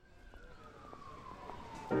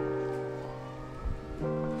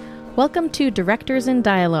Welcome to Directors in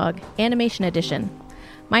Dialogue, Animation Edition.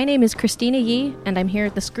 My name is Christina Yee, and I'm here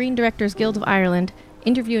at the Screen Directors Guild of Ireland,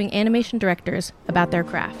 interviewing animation directors about their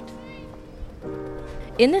craft.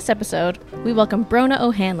 In this episode, we welcome Bronagh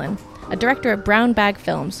O'Hanlon, a director at Brown Bag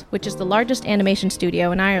Films, which is the largest animation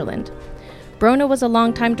studio in Ireland. Bronagh was a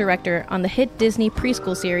longtime director on the hit Disney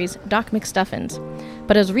preschool series Doc McStuffins,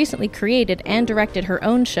 but has recently created and directed her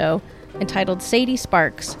own show entitled Sadie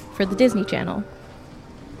Sparks for the Disney Channel.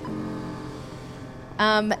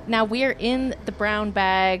 Now we're in the Brown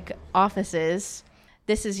Bag offices.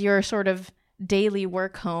 This is your sort of daily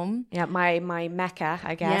work home. Yeah, my mecca,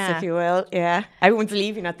 I guess, if you will. Yeah, everyone's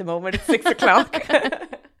leaving at the moment. It's 6 o'clock.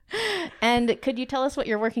 And could you tell us what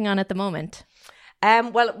you're working on at the moment?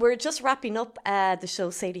 Well, we're just wrapping up the show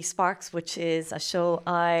Sadie Sparks, which is a show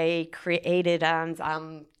I created and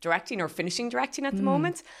I'm directing or finishing directing at the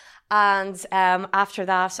moment. And after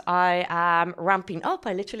that, I am ramping up.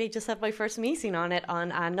 I literally just had my first meeting on it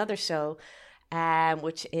on another show,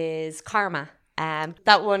 which is Karma.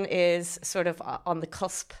 That one is sort of on the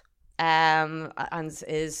cusp and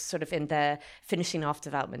is sort of in the finishing off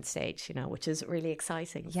development stage, you know, which is really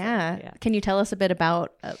exciting. Yeah. So, yeah. Can you tell us a bit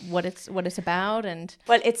about what it's about? And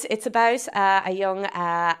well, it's about a young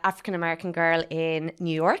African-American girl in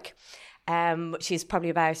New York. She's probably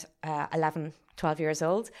about 12 years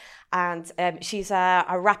old, and she's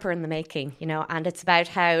a rapper in the making, you know, and it's about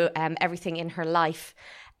how everything in her life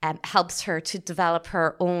helps her to develop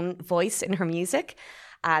her own voice in her music.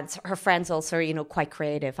 And her friends also are, you know, quite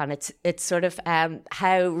creative. And it's sort of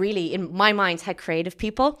how really, in my mind, how creative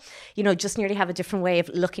people, you know, just nearly have a different way of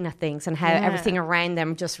looking at things and how everything around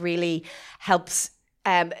them just really helps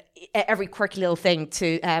every quirky little thing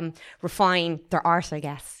to refine their art, I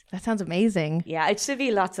guess. That sounds amazing. Yeah, it should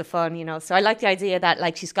be lots of fun, you know. So I like the idea that,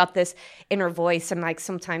 like, she's got this inner voice and, like,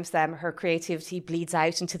 sometimes her creativity bleeds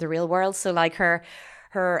out into the real world. So, like, her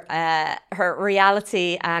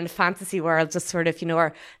reality and fantasy world just sort of, you know,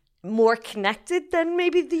 are more connected than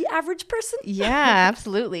maybe the average person. Yeah,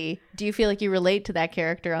 absolutely. Do you feel like you relate to that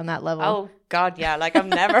character on that level? Oh God, yeah. Like I'm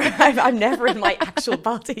never in my actual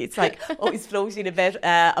body. It's like always floating a bit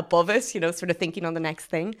above it, you know, sort of thinking on the next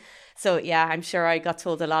thing. So yeah, I'm sure I got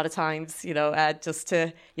told a lot of times, you know, just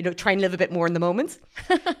to, you know, try and live a bit more in the moment.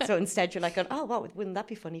 So instead you're like, oh, wow, wouldn't that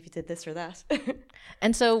be funny if you did this or that?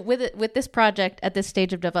 And so with this project at this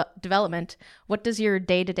stage of development, what does your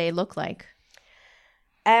day-to-day look like?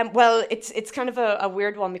 Well, it's kind of a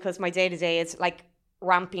weird one because my day-to-day is like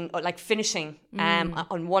ramping, like finishing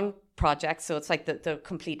on one project. So it's like the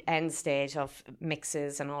complete end stage of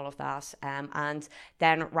mixes and all of that. And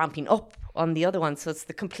then ramping up on the other one. So it's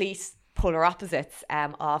the complete polar opposites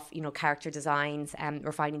of, you know, character designs,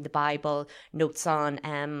 refining the Bible, notes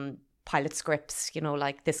on pilot scripts, you know,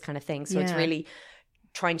 like this kind of thing. So it's really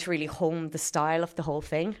trying to really hone the style of the whole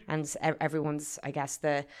thing. And everyone's, I guess,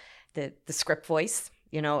 the script voice.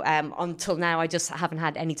 You know, until now, I just haven't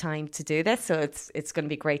had any time to do this. So it's going to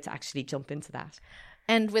be great to actually jump into that.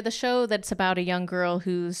 And with a show that's about a young girl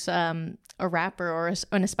who's a rapper or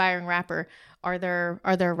an aspiring rapper, are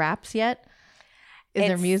there raps yet? Is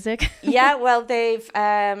there music? Yeah, well, they've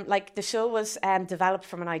like the show was developed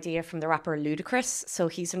from an idea from the rapper Ludacris. So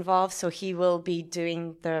he's involved. So he will be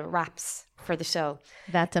doing the raps for the show.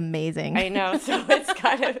 That's amazing. I know. So it's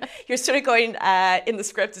kind of, you're sort of going in the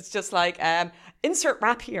script. It's just like, insert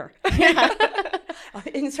rap here.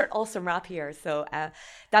 Insert awesome rap here. So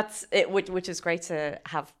that's it, which is great to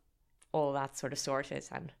have all that sort of sorted.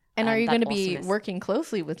 And are you going to be working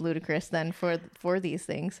closely with Ludacris then for these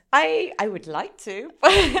things? I would like to.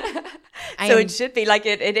 It should be like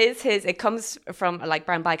it is his. It comes from, like,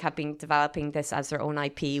 Brown Bag have been developing this as their own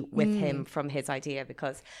IP with him from his idea,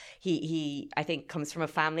 because he I think comes from a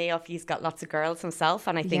family of, he's got lots of girls himself,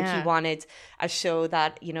 and I think he wanted a show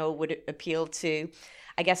that, you know, would appeal to,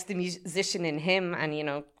 I guess, the musician in him and, you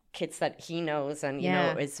know, kids that he knows and, you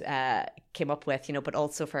know, is came up with, you know, but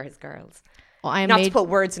also for his girls. Well, not to put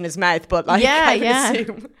words in his mouth, but like, I would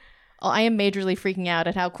assume. Well, I am majorly freaking out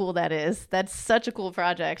at how cool that is. That's such a cool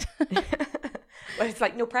project. Well, it's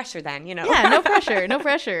like no pressure then, you know. Yeah, no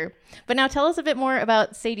pressure. But now tell us a bit more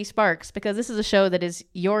about Sadie Sparks, because this is a show that is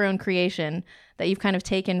your own creation that you've kind of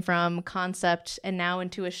taken from concept and now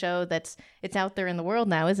into a show it's out there in the world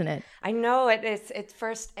now, isn't it? I know it is. It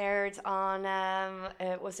first aired on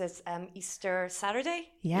Easter Saturday.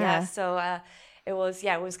 Yeah. So it was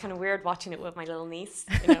kind of weird watching it with my little niece,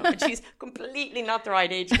 you know, and she's completely not the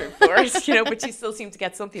right age group for it, you know, but she still seemed to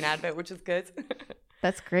get something out of it, which is good.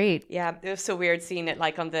 That's great. Yeah, it was so weird seeing it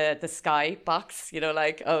like on the Sky box, you know,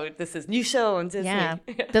 like, oh, this is new show on Disney. Yeah.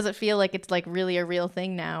 Does it feel like it's like really a real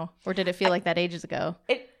thing now? Or did it feel like that ages ago?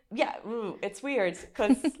 Yeah, it's weird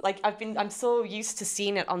because like I'm so used to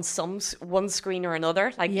seeing it on one screen or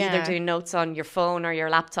another, like either doing notes on your phone or your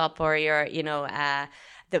laptop or your,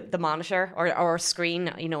 the monitor or screen,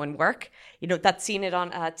 in work, that seeing it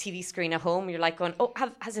on a TV screen at home, you're like going, oh,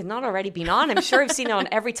 has it not already been on? I'm sure I've seen it on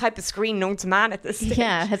every type of screen known to man at this stage.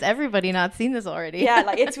 Yeah, has everybody not seen this already? Yeah,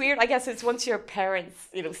 like it's weird. I guess it's once your parents,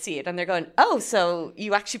 see it and they're going, oh, so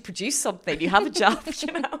you actually produce something, you have a job,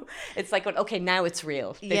 It's like, okay, now it's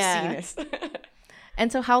real. They've seen it.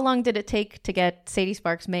 And so how long did it take to get Sadie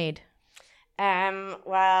Sparks made?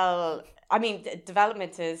 Well, I mean,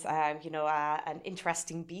 development is, an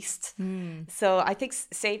interesting beast. So I think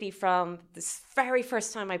Sadie, from this very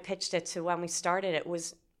first time I pitched it to when we started, it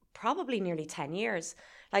was probably nearly 10 years.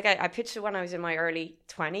 Like I pitched it when I was in my early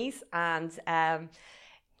 20s, and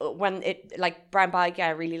when it, like, Brian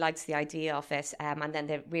Baiga really likes the idea of it, and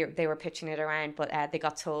then they were pitching it around, but they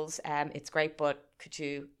got told, it's great, but could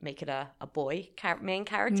you make it a boy main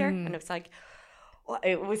character? And it's like,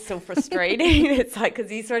 it was so frustrating. It's like,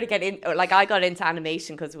 because you sort of get in, like I got into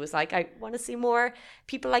animation because it was like, I want to see more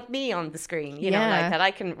people like me on the screen, like that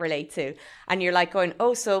I can relate to. And you're like going,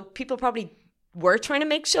 oh, so people probably were trying to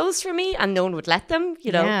make shows for me and no one would let them,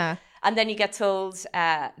 Yeah. And then you get told,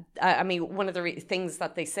 I mean, one of the things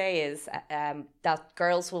that they say is that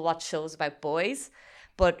girls will watch shows about boys,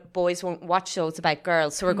 but boys won't watch shows about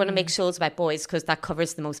girls. So we're going to make shows about boys because that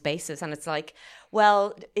covers the most bases. And it's like,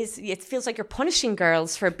 well, it feels like you're punishing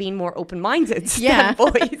girls for being more open-minded than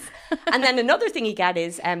boys. And then another thing you get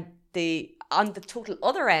is on the total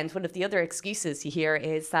other end, one of the other excuses you hear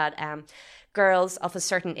is that girls of a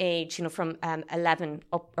certain age, from 11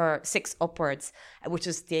 up or 6 upwards, which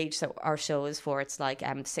is the age that our show is for, it's like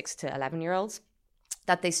 6 to 11-year-olds,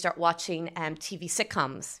 that they start watching TV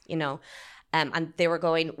sitcoms, and they were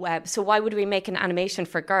going, so why would we make an animation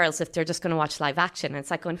for girls if they're just going to watch live action? And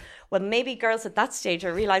it's like going, well, maybe girls at that stage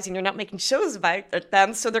are realizing you're not making shows about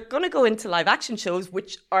them, so they're going to go into live action shows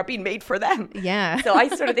which are being made for them. Yeah. So I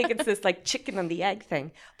sort of think it's this like chicken and the egg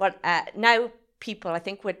thing. But now people, I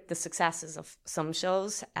think with the successes of some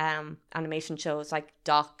shows, animation shows like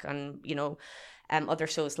Doc and, other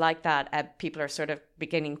shows like that, people are sort of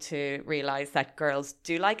beginning to realize that girls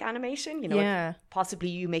do like animation, possibly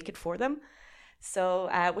you make it for them. So,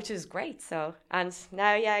 which is great. So, and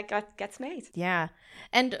now, it gets made. Yeah.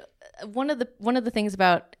 And one of the things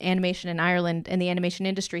about animation in Ireland and the animation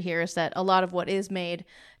industry here is that a lot of what is made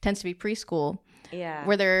tends to be preschool. Yeah.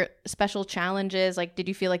 Were there special challenges? Like, did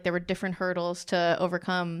you feel like there were different hurdles to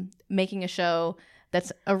overcome making a show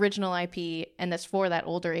that's original IP and that's for that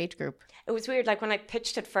older age group? It was weird. Like when I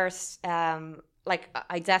pitched it first, I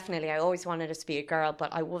always wanted it to be a girl,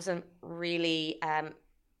 but I wasn't really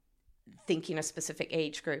thinking a specific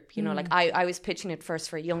age group, like I was pitching it first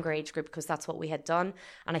for a younger age group because that's what we had done,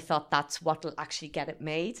 and I thought that's what will actually get it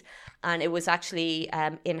made. And it was actually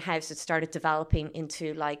in-house it started developing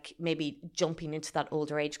into like maybe jumping into that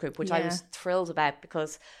older age group, which I was thrilled about,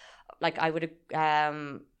 because like I would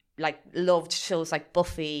have loved shows like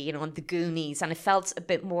Buffy, and The Goonies, and it felt a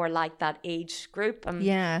bit more like that age group, and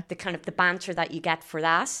the kind of the banter that you get for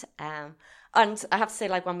that. And I have to say,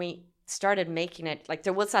 like when we started making it, like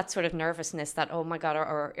there was that sort of nervousness that, oh my god,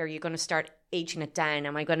 or are you going to start aging it down?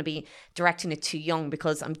 Am I going to be directing it too young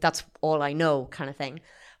because that's all I know, kind of thing.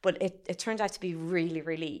 But it turned out to be really,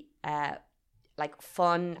 really like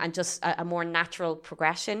fun and just a more natural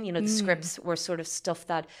progression. The scripts were sort of stuff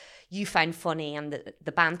that you found funny, and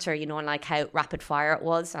the banter, and like how rapid fire it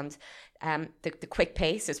was, and the quick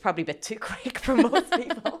pace is probably a bit too quick for most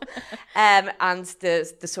people, and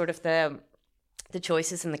the sort of the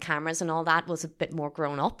choices and the cameras and all that was a bit more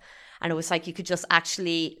grown up, and it was like you could just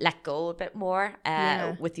actually let go a bit more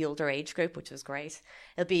with the older age group, which was great.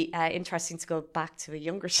 It'll be interesting to go back to a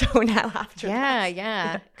younger show now after that.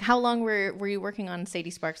 Yeah. How long were you working on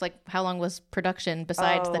Sadie Sparks? Like how long was production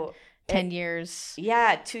besides the 10 years?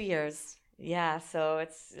 Yeah, 2 years. Yeah, so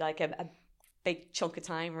it's like a big chunk of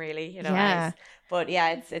time, really. But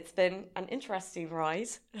yeah, it's been an interesting ride,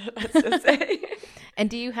 let's just say. And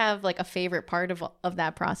do you have like a favorite part of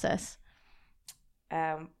that process?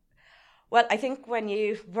 Well, I think when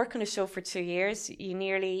you work on a show for 2 years,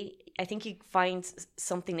 I think you find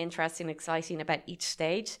something interesting, exciting about each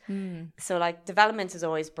stage. So like development is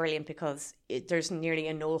always brilliant because there's nearly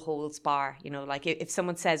a no holds bar, like if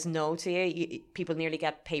someone says no to you, people nearly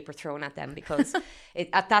get paper thrown at them, because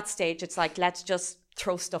at that stage, it's like, let's just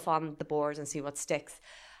throw stuff on the board and see what sticks.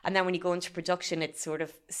 And then when you go into production, it's sort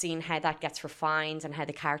of seeing how that gets refined and how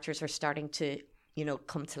the characters are starting to,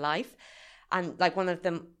 come to life. And like one of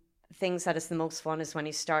the things that is the most fun is when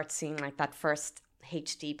you start seeing like that first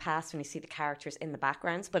HD pass when you see the characters in the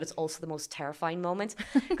backgrounds, but it's also the most terrifying moment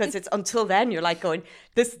because it's until then you're like going,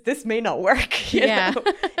 this may not work. You know?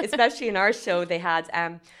 Especially in our show, they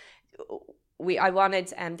had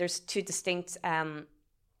there's two distinct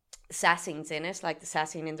settings in it, like the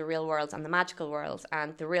setting in the real world and the magical world.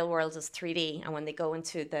 And the real world is 3D, and when they go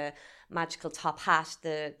into the magical top hat,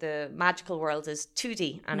 the magical world is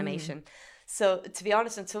 2D animation. So to be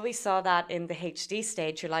honest, until we saw that in the HD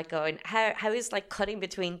stage, you're like going, how is like cutting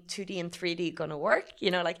between 2D and 3D going to work?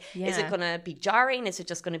 You know, like, is it going to be jarring? Is it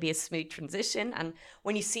just going to be a smooth transition? And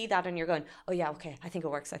when you see that and you're going, oh yeah, okay, I think it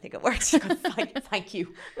works. You're going, thank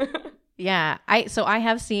you. Yeah. I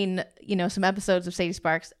have seen, some episodes of Sadie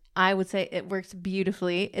Sparks. I would say it works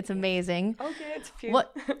beautifully. It's amazing. Okay, it's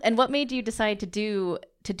beautiful. What made you decide to do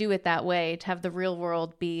it that way, to have the real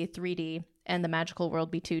world be 3D and the magical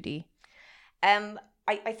world be 2D?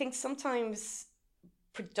 I think sometimes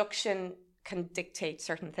production can dictate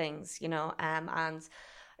certain things, and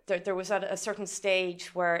there was at a certain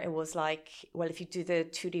stage where it was like, well, if you do the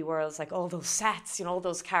 2D worlds, like all those sets, all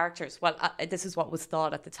those characters, well, this is what was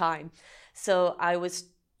thought at the time. So I was,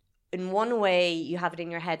 in one way, you have it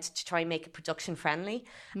in your head to try and make it production friendly.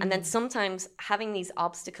 And then sometimes having these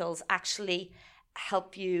obstacles actually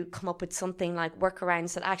help you come up with something like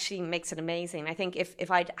workarounds that actually makes it amazing. I think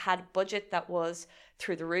if I'd had a budget that was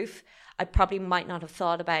through the roof, I probably might not have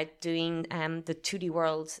thought about doing the 2D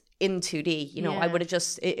world in 2D. I would have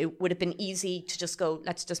just, it would have been easy to just go,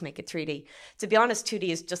 let's just make it 3D. To be honest, 2D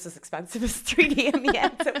is just as expensive as 3D in the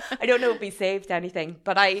end. So I don't know if we saved anything,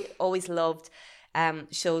 but I always loved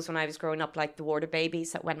shows when I was growing up, like the Water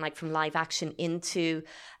Babies, that went like from live action into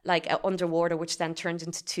like underwater, which then turned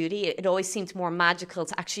into 2D. It always seemed more magical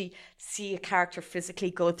to actually see a character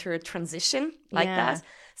physically go through a transition like that.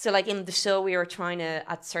 So like in the show, we were trying to,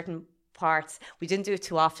 at certain parts, we didn't do it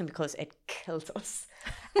too often because it killed us,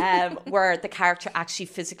 where the character actually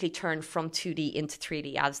physically turned from 2D into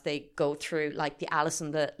 3D as they go through like the Alice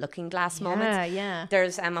in the Looking Glass moment. Yeah.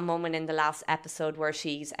 There's a moment in the last episode where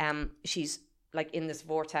she's like in this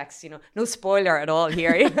vortex, no spoiler at all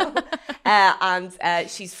here, and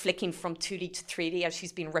she's flicking from 2D to 3D as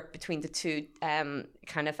she's being ripped between the two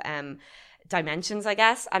dimensions, I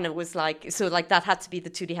guess. And it was like, so like that had to be, the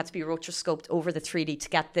 2D had to be rotoscoped over the 3D to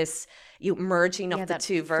get this merging of the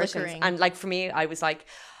two versions. Flickering. And like for me, I was like,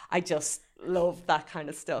 I just love that kind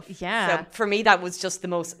of stuff. Yeah. So for me, that was just the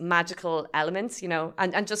most magical elements,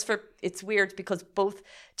 and just for, it's weird because both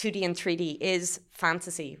 2D and 3D is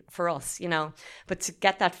fantasy for us, but to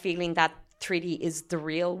get that feeling that 3D is the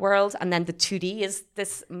real world and then the 2D is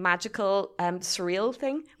this magical surreal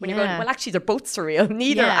thing when you're going, well, actually they're both surreal,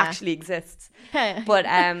 neither actually exists. But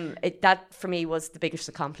that for me was the biggest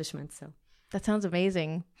accomplishment. So that sounds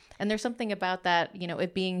amazing. And there's something about that,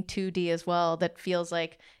 it being 2D as well, that feels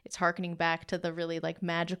like it's harkening back to the really like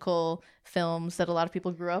magical films that a lot of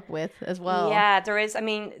people grew up with as well. Yeah, there is. I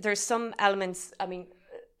mean, there's some elements. I mean,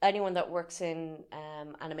 anyone that works in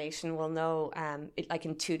animation will know, like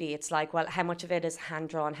in 2D, it's like, well, how much of it is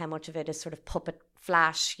hand-drawn, how much of it is sort of puppet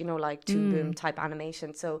flash, like Toon Boom type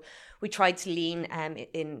animation. So we tried to lean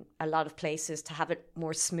in a lot of places to have it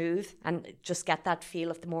more smooth and just get that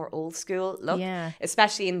feel of the more old school look,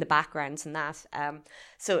 especially in the backgrounds and that.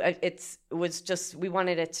 So it was just, we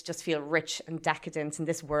wanted it to just feel rich and decadent in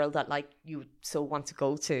this world that like you so want to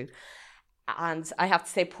go to. And I have to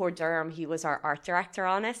say, poor Durham, he was our art director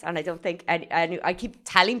on it. And I don't think, I keep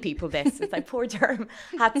telling people this, it's like poor Durham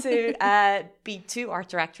had to be two art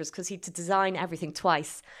directors because he had to design everything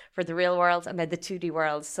twice for the real world and then the 2D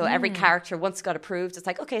world. So every character, once it got approved, it's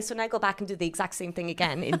like, okay, so now go back and do the exact same thing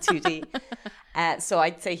again in 2D. So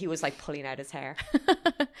I'd say he was like pulling out his hair.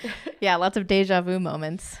 Yeah, lots of deja vu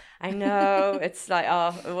moments. I know, it's like,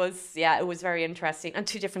 it was very interesting. And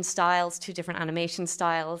two different styles, two different animation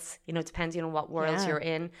styles, depending on what worlds you're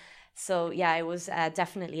in. So yeah, it was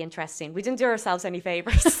definitely interesting. We didn't do ourselves any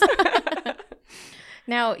favors.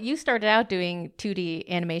 Now, you started out doing 2D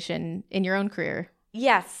animation in your own career.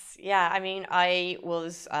 Yes, yeah. I mean, I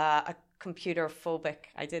was a computer phobic.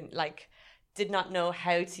 I did not know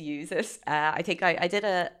how to use it. I think I did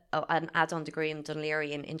an add-on degree in Dún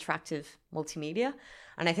Laoghaire in interactive multimedia.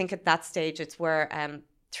 And I think at that stage, it's where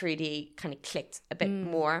 3D kind of clicked a bit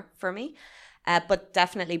more for me. But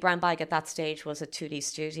definitely Brown Bag at that stage was a 2D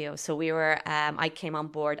studio. So we were, I came on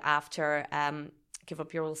board after Give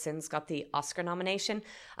Up Your Old Sins got the Oscar nomination.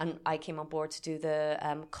 And I came on board to do the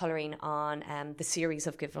colouring on the series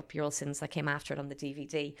of Give Up Your Old Sins that came after it on the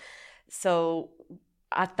DVD. So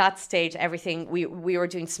at that stage, everything, we were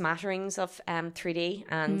doing smatterings of 3D.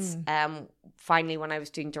 And finally, when I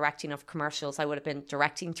was doing directing of commercials, I would have been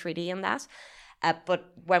directing 3D in that.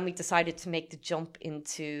 But when we decided to make the jump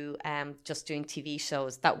into just doing TV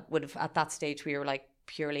shows, that would have, at that stage, we were like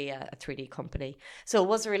purely a 3D company. So it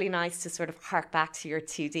was really nice to sort of hark back to your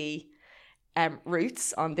 2D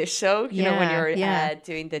roots on this show, you know, when you're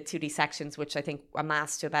doing the 2D sections, which I think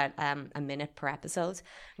amass to about a minute per episode.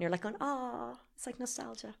 And you're like going, oh, it's like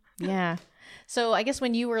nostalgia. Yeah. So I guess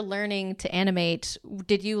when you were learning to animate,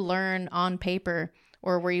 did you learn on paper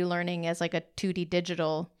or were you learning as like a 2D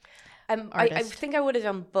digital artist? I think I would have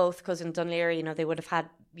done both, because in Dunleary, you know, you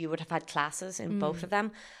would have had classes in both of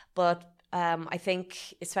them. But I think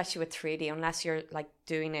especially with 3D, unless you're like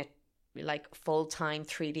doing it like full-time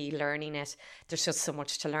 3D learning it, there's just so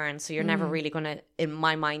much to learn. So you're never really going to, in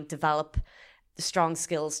my mind, develop the strong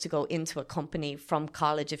skills to go into a company from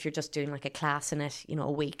college if you're just doing like a class in it, you know,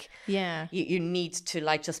 a week. Yeah. You need to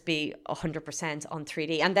like just be 100% on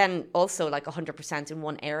 3D, and then also like 100% in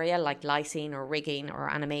one area, like lighting or rigging or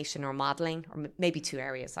animation or modeling, or maybe two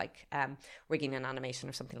areas like rigging and animation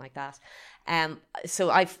or something like that. So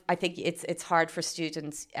I think it's hard for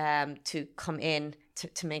students to come in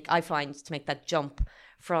to make that jump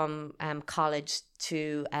from college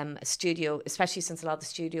to a studio, especially since a lot of the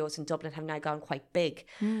studios in Dublin have now gone quite big.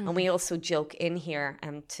 And we also joke in here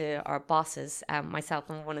to our bosses, myself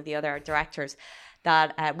and one of the other directors,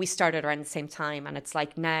 that we started around the same time, and it's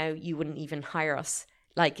like now you wouldn't even hire us.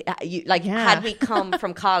 Had we come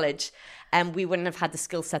from college, we wouldn't have had the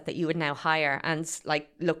skill set that you would now hire, and like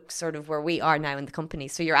look sort of where we are now in the company.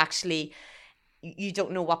 So you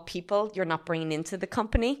don't know what people you're not bringing into the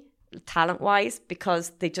company talent-wise,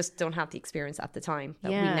 because they just don't have the experience at the time that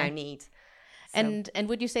we now need. So. And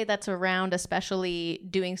would you say that's around, especially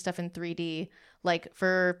doing stuff in 3D, like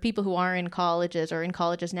for people who are in colleges or in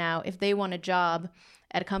colleges now, if they want a job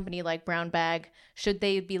at a company like Brown Bag, should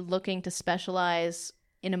they be looking to specialize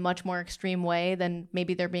in a much more extreme way than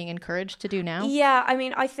maybe they're being encouraged to do now? Yeah, I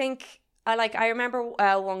mean, I think I remember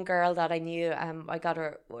one girl that I knew, I got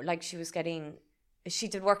her, like she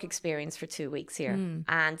did work experience for 2 weeks here,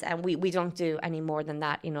 and we don't do any more than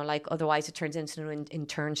that, you know, like otherwise it turns into an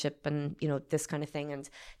internship and, you know, this kind of thing, and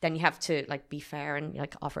then you have to like be fair and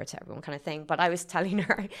like offer it to everyone kind of thing. But I was telling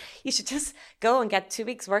her, you should just go and get 2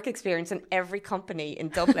 weeks work experience in every company in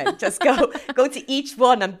Dublin. Just go to each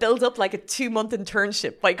one and build up like a 2-month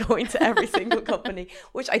internship by going to every single company,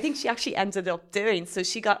 which I think she actually ended up doing. So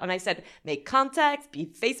she got, and I said, make contacts, be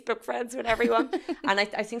Facebook friends with everyone. And I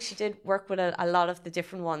think she did work with a lot of the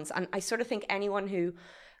different ones. And I sort of think anyone who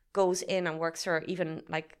goes in and works for even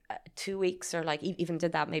like 2 weeks, or like even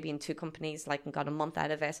did that maybe in 2 companies, like, and got a month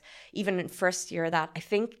out of it, even in first year of that, I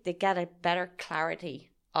think they get a better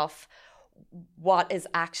clarity of what is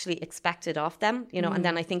actually expected of them, you know. And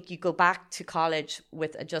then I think you go back to college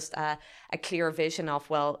with just a clear vision of,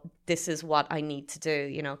 well, this is what I need to do,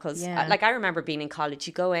 you know, because like I remember being in college,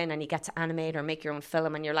 you go in and you get to animate or make your own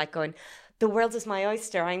film, and you're like going, the world is my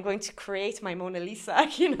oyster. I'm going to create my Mona Lisa,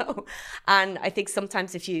 you know. And I think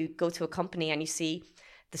sometimes if you go to a company and you see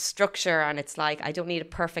the structure and it's like, I don't need it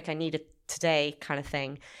perfect, I need it today kind of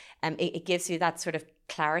thing, it gives you that sort of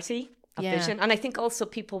clarity of vision. And I think also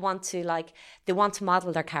people want to they want to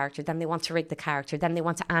model their character, then they want to rig the character, then they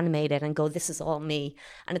want to animate it and go, this is all me.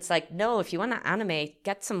 And it's like, no, if you want to animate,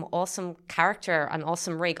 get some awesome character and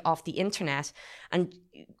awesome rig off the internet and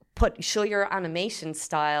show your animation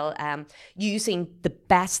style using the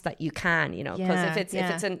best that you can, you know, because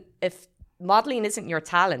if modeling isn't your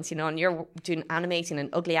talent, you know, and you're doing animating an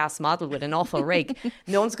ugly ass model with an awful rig,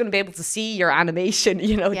 no one's going to be able to see your animation,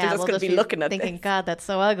 you know. They're just going to be looking at thinking, God, that's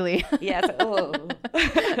so ugly. Yeah,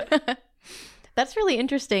 That's really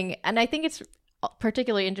interesting. And I think it's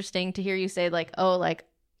particularly interesting to hear you say like, oh, like,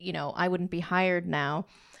 you know, I wouldn't be hired now.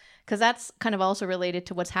 Because that's kind of also related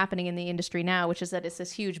to what's happening in the industry now, which is that it's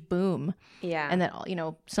this huge boom. Yeah. And that, you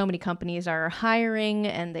know, so many companies are hiring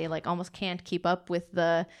and they like almost can't keep up with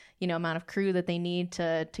the, you know, amount of crew that they need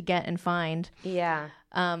to get and find. Yeah.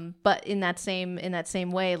 But in that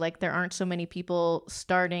same way, like there aren't so many people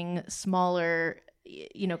starting smaller,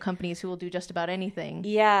 you know, companies who will do just about anything.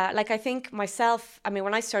 Yeah. Like I think myself, I mean,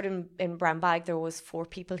 when I started in Brown Bag, there was 4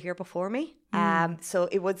 people here before me. So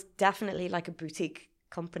it was definitely like a boutique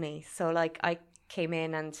company. So like I came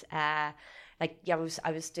in and I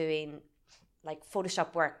was doing like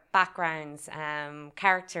Photoshop work, backgrounds,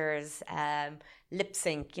 characters, lip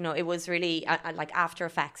sync, you know. It was really like After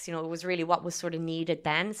Effects, you know, it was really what was sort of needed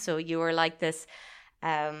then. So you were like this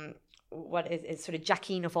what is sort of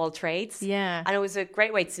Jacqueline of all trades. Yeah. And it was a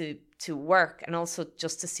great way to work, and also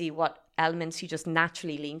just to see what elements you just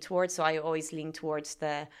naturally lean towards. So I always lean towards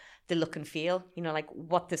the the look and feel, you know, like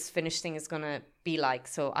what this finished thing is going to be like.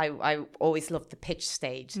 So I always loved the pitch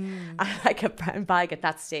stage. And like at Brown Bag at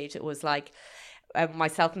that stage, it was like,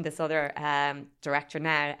 myself and this other director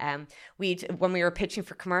now, when we were pitching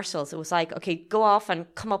for commercials, it was like, okay, go off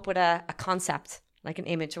and come up with a concept, like an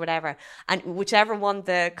image or whatever, and whichever one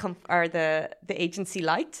the agency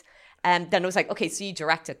liked, then it was like, okay, so you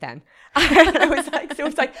direct it then. And I was like, so it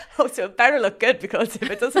was like, oh, so it better look good, because if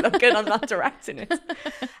it doesn't look good, I'm not directing it.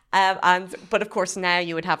 But of course now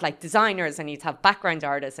you would have like designers, and you'd have background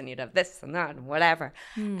artists, and you'd have this and that and whatever.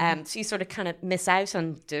 So you sort of kind of miss out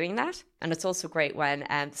on doing that. And it's also great when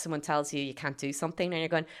someone tells you can't do something, and you're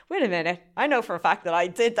going, wait a minute, I know for a fact that I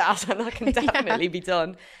did that, and that can definitely be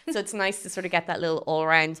done. So it's nice to sort of get that little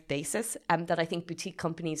all-around basis that I think boutique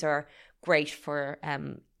companies are great for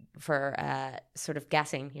sort of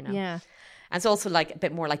getting, you know. Yeah. And it's also like a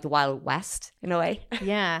bit more like the Wild West in a way.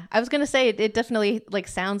 Yeah. I was going to say it definitely like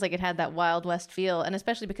sounds like it had that Wild West feel. And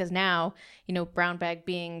especially because now, you know, Brown Bag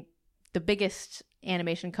being the biggest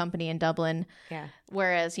animation company in Dublin. Yeah.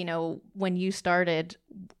 Whereas, you know, when you started,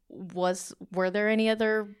 were there any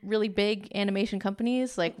other really big animation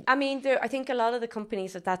companies? Like, I mean, I think a lot of the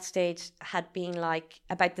companies at that stage had been like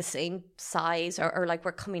about the same size, or like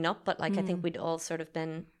we're coming up, but like I think we'd all sort of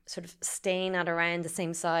been sort of staying at around the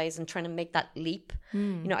same size and trying to make that leap.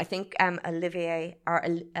 You know, I think Olivia,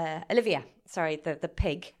 the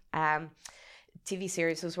pig TV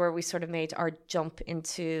series was where we sort of made our jump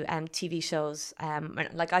into TV shows.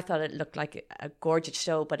 Like I thought it looked like a gorgeous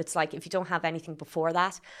show, but it's like if you don't have anything before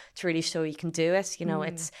that to really show you can do it, you know,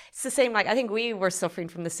 it's the same. Like I think we were suffering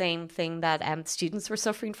from the same thing that students were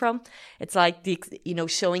suffering from. It's like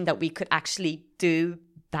showing that we could actually do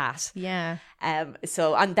that. Yeah.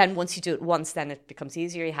 So, and then once you do it once, then it becomes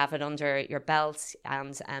easier. You have it under your belt,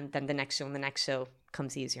 and then the next show and the next show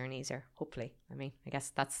comes easier and easier. Hopefully, I mean, I guess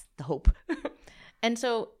that's the hope. And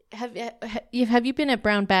so, have you been at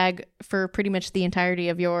Brown Bag for pretty much the entirety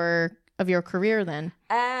of your career then?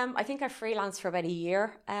 I think I freelanced for about a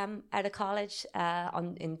year out of college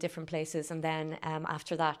in different places, and then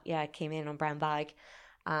after that, I came in on Brown Bag,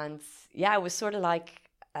 and it was sort of like,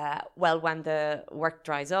 when the work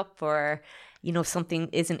dries up, or you know something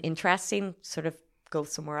isn't interesting, sort of go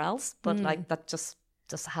somewhere else. But like that just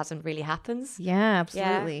hasn't really happened. Yeah,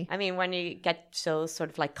 absolutely. Yeah. I mean, when you get shows sort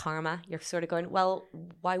of like Karma, you're sort of going, well,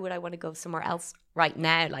 why would I want to go somewhere else right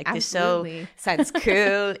now? Like absolutely. The show sounds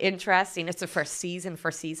cool, interesting. It's the first season.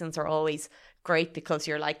 First seasons are always great because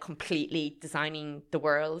you're like completely designing the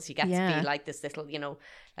worlds. You get to be like this little, you know,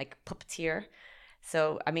 like puppeteer.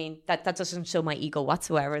 So, I mean, that doesn't show my ego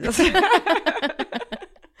whatsoever, does it?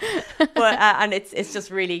 But and it's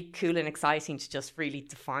just really cool and exciting to just really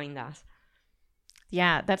define that.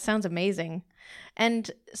 Yeah, that sounds amazing.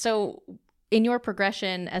 And so in your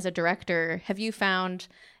progression as a director, have you found,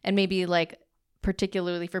 and maybe like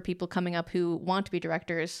particularly for people coming up who want to be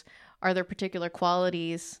directors, are there particular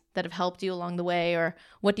qualities that have helped you along the way, or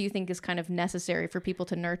what do you think is kind of necessary for people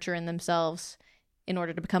to nurture in themselves in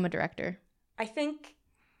order to become a director? I think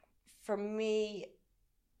for me,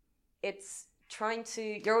 it's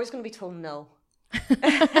you're always going to be told no.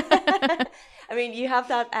 I mean, you have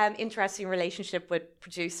that interesting relationship with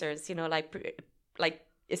producers, you know, like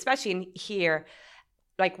especially in here,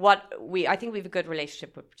 like I think we have a good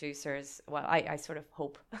relationship with producers. Well, I sort of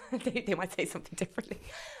hope they might say something differently,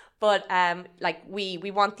 but like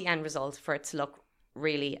we want the end result for it to look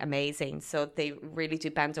really amazing. So they really do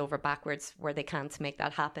bend over backwards where they can to make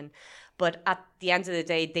that happen. But at the end of the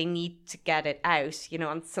day, they need to get it out, you know,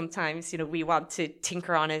 and sometimes, you know, we want to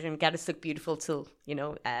tinker on it and get it look beautiful till, you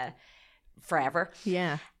know, forever.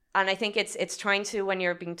 Yeah. And I think it's trying to, when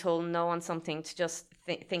you're being told no on something, to just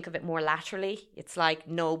think of it more laterally. It's like,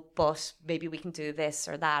 no, but maybe we can do this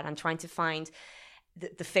or that, and trying to find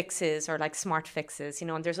the fixes, or like smart fixes, you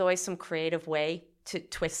know, and there's always some creative way to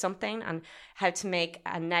twist something, and how to make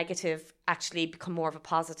a negative actually become more of a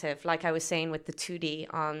positive. Like I was saying with the 2D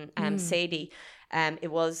on Sadie,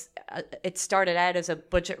 it started out as a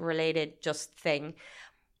budget related just thing,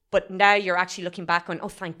 but now you're actually looking back on, oh,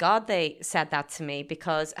 thank God they said that to me,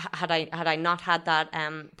 because had I not had that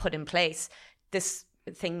put in place, this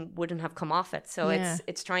thing wouldn't have come off it. So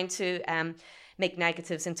it's trying to make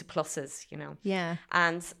negatives into pluses, you know. Yeah.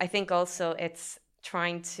 And I think also it's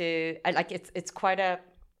trying to it's quite a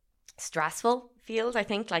stressful field. I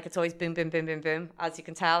think like it's always boom, boom, boom, boom, boom, as you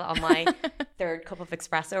can tell on my third cup of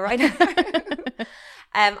espresso right now.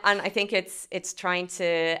 And I think it's trying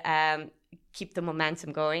to keep the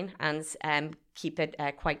momentum going, and keep it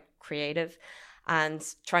quite creative, and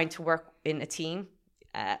trying to work in a team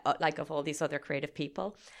like of all these other creative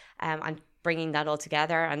people, and bringing that all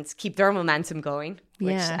together and keep their momentum going,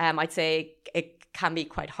 which Yeah. I'd say it can be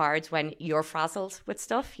quite hard when you're frazzled with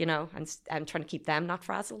stuff, you know, and trying to keep them not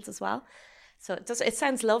frazzled as well. So it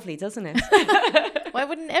sounds lovely, doesn't it? Why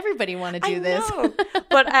wouldn't everybody want to do this? Know.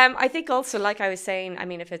 But I think also, like I was saying, I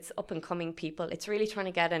mean, if it's up and coming people, it's really trying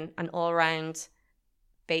to get an all round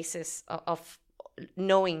basis of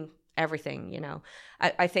knowing everything, you know.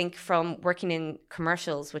 I think from working in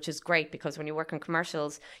commercials, which is great because when you work in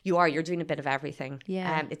commercials, you're doing a bit of everything.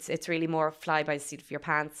 Yeah. It's really more fly by the seat of your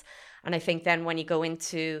pants. And I think then when you go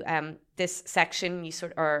into this section,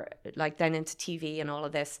 or like then into TV and all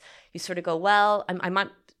of this, you sort of go, well,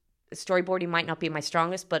 storyboarding might not be my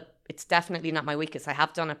strongest, but it's definitely not my weakest. I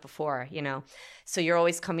have done it before, you know. So you're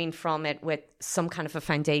always coming from it with some kind of a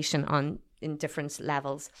foundation in different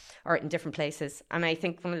levels or in different places. And I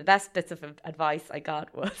think one of the best bits of advice I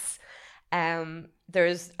got was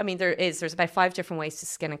there's about 5 different ways to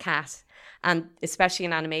skin a cat. And especially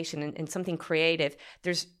in animation, in something creative,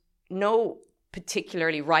 there's no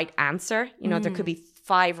particularly right answer. You know, there could be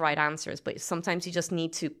 5 right answers, but sometimes you just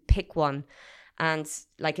need to pick one. And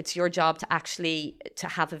like, it's your job to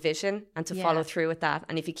have a vision and to follow through with that.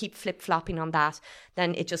 And if you keep flip-flopping on that,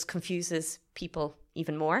 then it just confuses people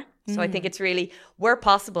even more. So I think it's really, where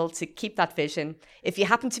possible, to keep that vision. If you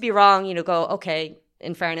happen to be wrong, you know, go, okay,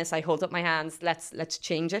 in fairness, I hold up my hands, let's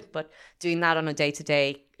change it. But doing that on a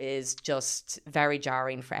day-to-day is just very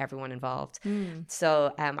jarring for everyone involved.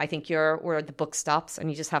 So I think where the buck stops, and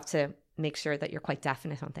you just have to make sure that you're quite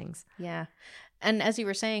definite on things. Yeah. And as you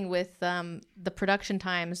were saying, with the production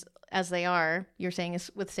times as they are, you're saying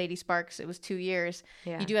with Sadie Sparks, it was 2 years.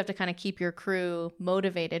 Yeah. You do have to kind of keep your crew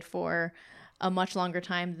motivated for a much longer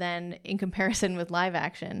time than in comparison with live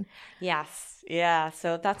action. Yes. Yeah.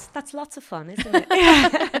 So that's lots of fun, isn't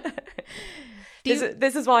it?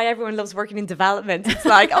 This is why everyone loves working in development. It's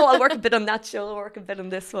like, oh, I'll work a bit on that show, I'll work a bit on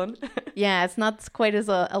this one. Yeah, it's not quite as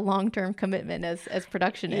a long-term commitment as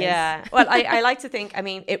production is. Yeah. Well, I like to think, I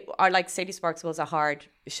mean, like Sadie Sparks was a hard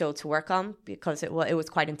show to work on because it was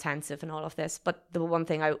quite intensive and all of this. But the one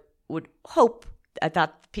thing I would hope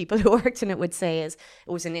that people who worked in it would say is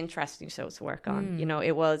it was an interesting show to work on. You know,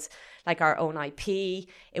 it was like our own IP.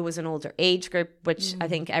 It was an older age group, which I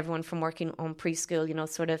think everyone from working on preschool, you know,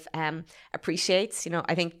 sort of appreciates. You know,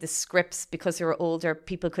 I think the scripts, because they were older,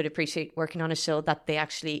 people could appreciate working on a show that they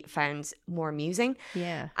actually found more amusing.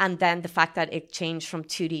 Yeah. And then the fact that it changed from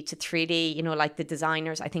 2D to 3D, you know, like the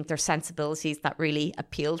designers, I think their sensibilities that really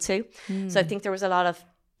appeal to. So I think there was a lot of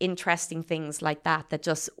interesting things like that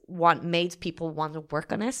just made people want to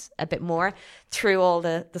work on it a bit more through all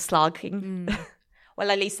the slogging. Well,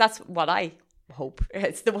 at least that's what I hope.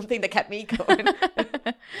 It's the one thing that kept me going.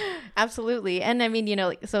 Absolutely. And I mean, you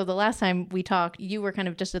know, so the last time we talked, you were kind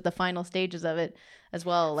of just at the final stages of it as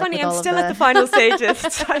well. Like, Funny, I'm still at the final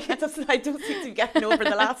stages. I don't seem to be getting over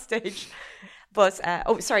the last stage. But,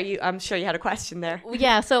 sorry, I'm sure you had a question there.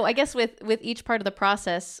 Yeah, so I guess with each part of the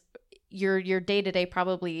process, your day-to-day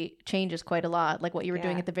probably changes quite a lot, like what you were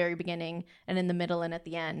doing at the very beginning and in the middle and at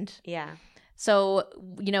the end. Yeah. So,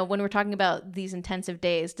 you know, when we're talking about these intensive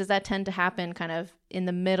days, does that tend to happen kind of in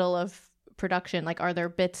the middle of production? Like, are there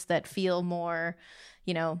bits that feel more,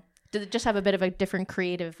 you know, does it just have a bit of a different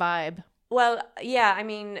creative vibe? Well, yeah, I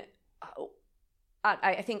mean,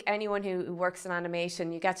 I think anyone who works in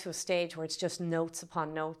animation, you get to a stage where it's just notes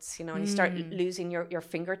upon notes, you know, and you start losing your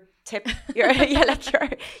fingertip,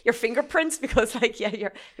 your fingerprints, because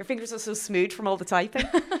your fingers are so smooth from all the typing.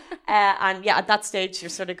 And yeah, at that stage you're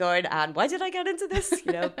sort of going, and why did I get into this?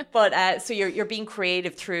 You know, but so you're being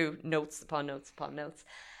creative through notes upon notes upon notes.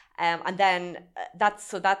 And then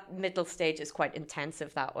that middle stage is quite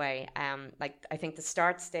intensive that way. Like I think the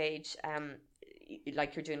start stage,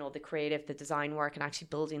 like you're doing all the creative, the design work, and actually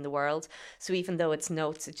building the world. So even though it's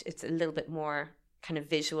notes, it's a little bit more kind of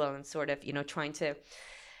visual and sort of, you know, trying to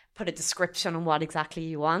put a description on what exactly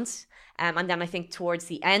you want. And then I think towards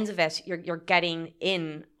the end of it, you're getting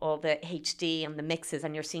in all the HD and the mixes,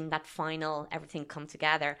 and you're seeing that final everything come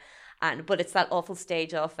together. But it's that awful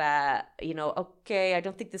stage of, you know, okay, I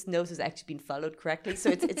don't think this note has actually been followed correctly. So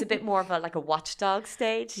it's a bit more of like a watchdog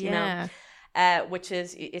stage, you know. Which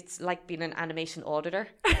is, it's like being an animation auditor.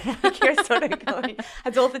 Like you're sort of going,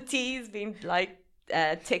 has all the T's been like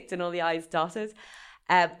ticked and all the I's dotted.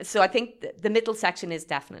 So I think the middle section is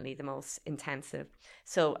definitely the most intensive.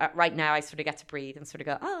 So right now I sort of get to breathe and sort of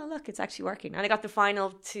go, oh, look, it's actually working. And I got the final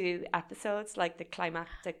 2 episodes, like the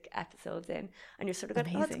climactic episodes in, and you're sort of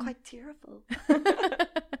going, oh, it's quite tearful.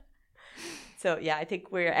 So yeah, I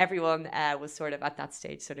think where everyone was sort of at that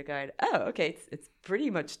stage sort of going, oh, okay, it's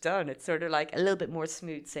pretty much done. It's sort of like a little bit more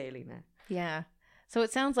smooth sailing now. Yeah. So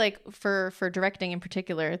it sounds like for directing in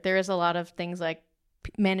particular, there is a lot of things like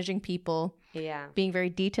managing people, being very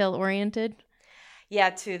detail oriented. Yeah,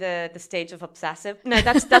 to the stage of obsessive. No,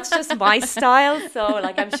 that's just my style. So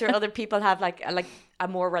like, I'm sure other people have like a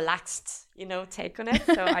more relaxed, take on it.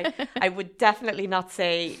 So I would definitely not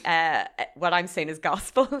say what I'm saying is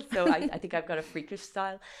gospel. So I think I've got a freakish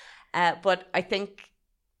style. But I think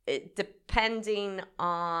depending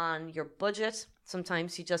on your budget,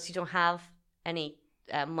 sometimes you don't have any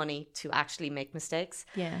money to actually make mistakes.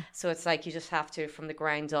 Yeah. So it's like you just have to, from the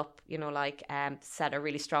ground up, set a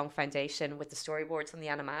really strong foundation with the storyboards and the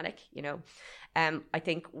animatic. I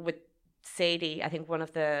think with Sadie, I think one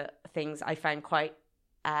of the things I found quite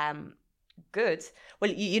good.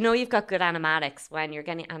 Well, you've got good animatics when you're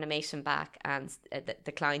getting animation back, and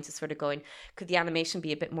the client is sort of going, could the animation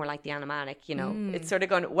be a bit more like the animatic? It's sort of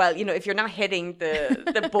going, well, if you're not hitting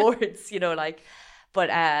the boards, But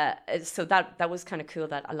so that was kind of cool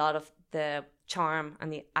that a lot of the charm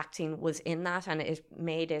and the acting was in that, and it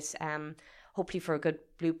made it hopefully for a good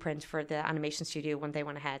blueprint for the animation studio when they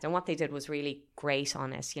went ahead. And what they did was really great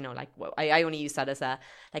on it. I only use that as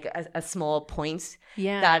a small point.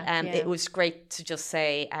 Yeah. That it was great to just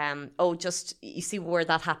say, just you see where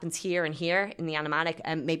that happens here and here in the animatic,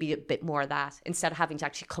 and maybe a bit more of that instead of having to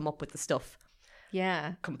actually come up with the stuff.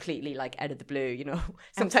 Yeah. Completely out of the blue,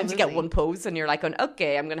 Sometimes you get one pose and you're like,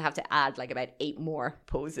 okay, I'm going to have to add about 8 more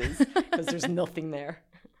poses because there's nothing there.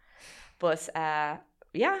 But I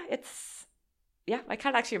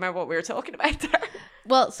can't actually remember what we were talking about there.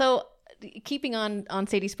 Well, so keeping on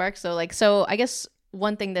Sadie Sparks, so I guess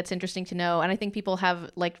one thing that's interesting to know, and I think people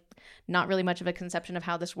have not really much of a conception of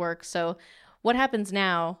how this works. So what happens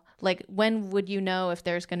now? When would you know if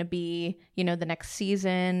there's going to be, the next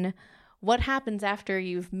season? What happens after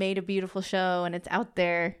you've made a beautiful show and it's out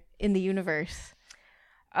there in the universe?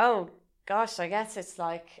 Oh, gosh, I guess it's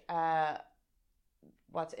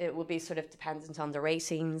what it will be sort of dependent on the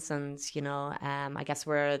ratings and, I guess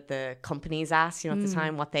where the company's at, at the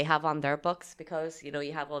time, what they have on their books, because, you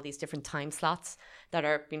have all these different time slots that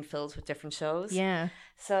are being filled with different shows. Yeah.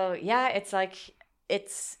 So, yeah, it's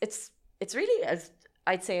it's really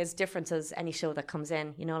I'd say as different as any show that comes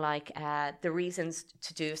in, the reasons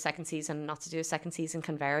to do a second season and not to do a second season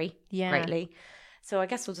can vary greatly. So I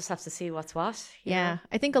guess we'll just have to see what's what. Yeah.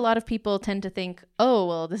 I think a lot of people tend to think, oh,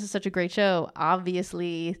 well, this is such a great show.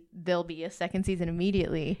 Obviously, there'll be a second season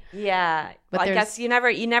immediately. Yeah. But I guess you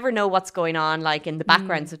never know what's going on, in the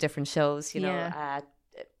backgrounds of different shows,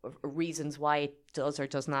 reasons why it does or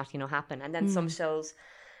does not, happen. And then some shows,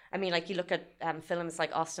 I mean, you look at films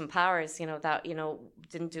like Austin Powers, that,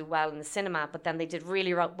 didn't do well in the cinema, but then they did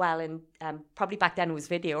really well in, probably back then it was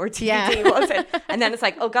video or DVD, was it? And then it's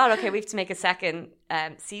oh God, okay, we have to make a second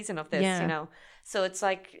season of this, So it's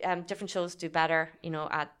different shows do better,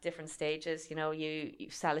 at different stages, you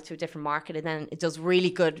sell it to a different market and then it does really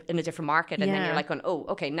good in a different market. And then you're going, oh,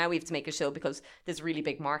 okay, now we have to make a show because this really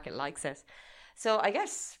big market likes it. So I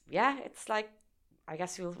guess, it's I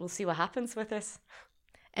guess we'll see what happens with this.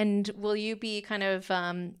 And will you be kind of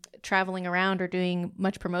traveling around or doing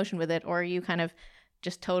much promotion with it? Or are you kind of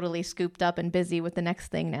just totally scooped up and busy with the next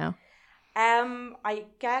thing now? I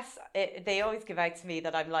guess they always give out to me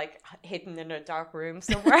that I'm hidden in a dark room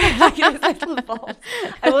somewhere, in a little vault.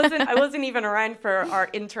 I wasn't even around for our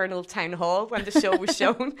internal town hall when the show was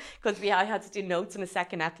shown because I had to do notes in the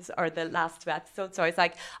second episode or the last 2 episodes. So I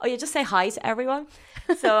was oh, you just say hi to everyone.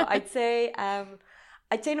 So I'd say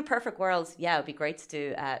in a perfect world, it'd be great to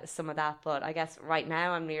do some of that. But I guess right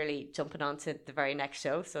now I'm nearly jumping on to the very next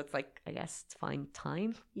show. So it's I guess to find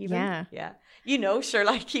time even. Yeah. Yeah. Sure,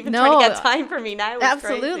 even trying to get time for me now is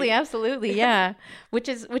absolutely, crazy. Absolutely. Yeah. Which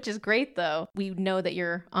is great though. We know that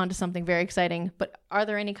you're onto something very exciting, but are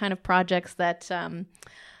there any kind of projects that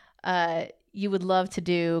you would love to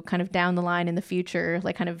do kind of down the line in the future,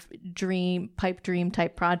 kind of pipe dream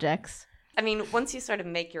type projects? I mean, once you sort of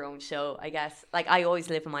make your own show, I guess, I always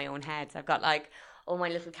live in my own head. I've got all my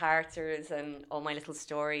little characters and all my little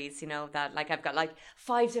stories, that I've got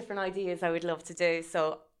 5 different ideas I would love to do.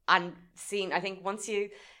 So I think once you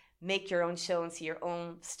make your own show and see your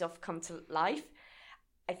own stuff come to life,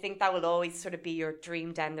 I think that will always sort of be your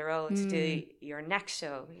dream down the road to do your next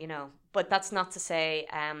show, But that's not to say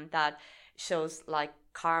that shows like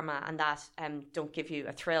Karma and that don't give you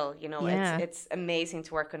a thrill, It's amazing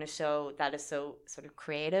to work on a show that is so sort of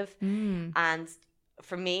creative. And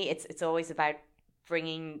for me it's always about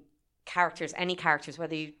bringing any characters,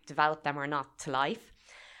 whether you develop them or not, to life.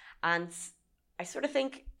 And I sort of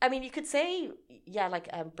think, I mean, you could say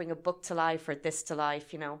bring a book to life or this to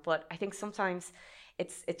life, but I think sometimes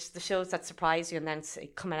it's the shows that surprise you and then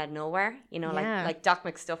come out of nowhere, you know, Yeah. like Doc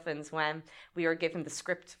McStuffins, when we were given the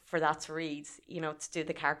script for that to read, you know, to do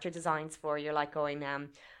the character designs for, you're like going,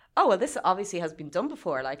 oh, well, this obviously has been done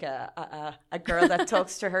before, like a girl that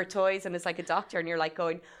talks to her toys and is like a doctor, and you're like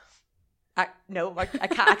going, no, I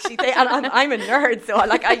can't actually think. And I'm a nerd, so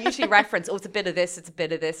I usually reference, oh, it's a bit of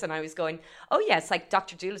this, and I was going, oh yes, like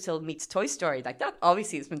Dr. Dolittle meets Toy Story, like that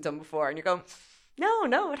obviously has been done before, and you're going,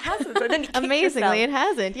 no, it hasn't. And then you kick Amazingly, yourself. it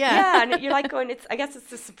hasn't. Yeah. Yeah, and you're like going, I guess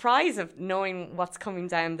it's the surprise of knowing what's coming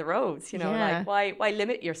down the roads, you know, Yeah. like why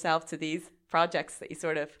limit yourself to these projects that you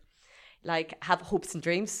sort of like have hopes and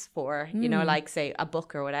dreams for, you know, like say a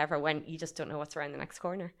book or whatever, when you just don't know what's around the next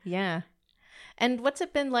corner. Yeah. And what's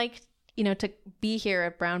it been like, you know, to be here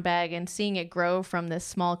at Brown Bag and seeing it grow from this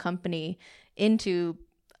small company into,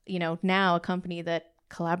 you know, now a company that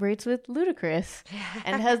collaborates with Ludacris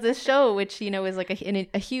and has this show, which, you know, is like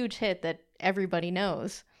a huge hit that everybody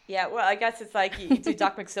knows. Yeah, well, I guess it's like you do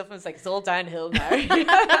Doc McStuffins, it's like it's all downhill now.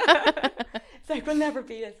 It's like we'll never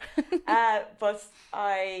beat it. But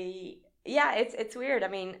it's weird. I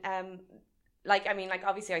mean,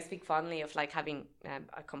 obviously I speak fondly of like having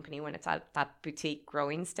a company when it's at that boutique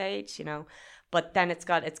growing stage, you know, but then it's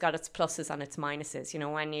got its pluses and its minuses. You know,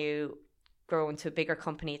 when you grow into a bigger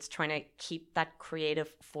company, it's trying to keep that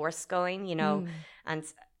creative force going, you know, and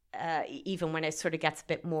even when it sort of gets a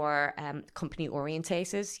bit more company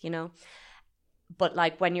orientated, you know. But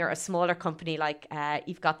like when you're a smaller company, like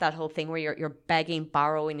you've got that whole thing where you're begging,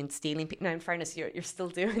 borrowing, and stealing. Now, in fairness, you're still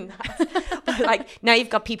doing that. But like now you've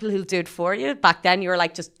got people who'll do it for you. Back then, you were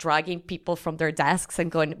like just dragging people from their desks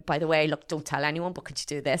and going, "By the way, look, don't tell anyone, but could you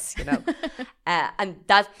do this?" You know, and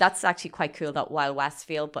that's actually quite cool, that Wild West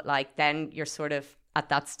feel. But like then you're sort of at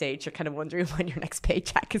that stage, you're kind of wondering when your next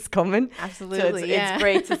paycheck is coming. Absolutely, so yeah. it's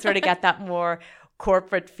great to sort of get that more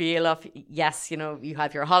corporate feel of, yes, you know, you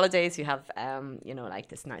have your holidays, you have you know, like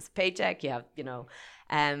this nice paycheck, you have, you know,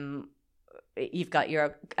 you've got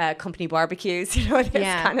your company barbecues, you know,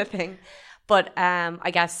 this kind of thing. But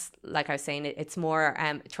I guess, like I was saying, it's more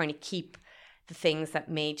trying to keep the things that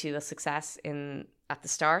made you a success at the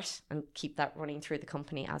start and keep that running through the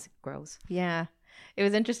company as it grows. Yeah. It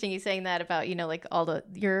was interesting you saying that about, you know, like all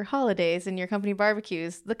your holidays and your company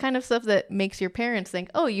barbecues, the kind of stuff that makes your parents think,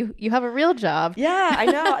 oh, you have a real job. Yeah, I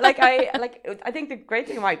know. I think the great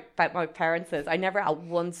thing about my parents is I never at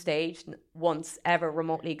one stage once ever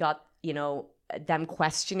remotely got, you know, them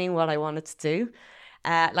questioning what I wanted to do.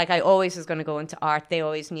 Like I always was going to go into art. They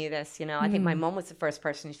always knew this, you know. I think my mum was the first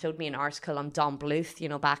person who showed me an article on Don Bluth, you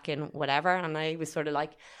know, back in whatever. And I was sort of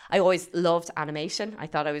like, I always loved animation. I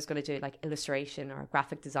thought I was going to do like illustration or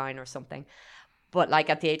graphic design or something. But like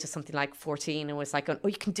at the age of something like 14, it was like, oh,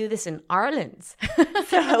 you can do this in Ireland.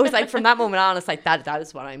 So it was like from that moment on, it's like, that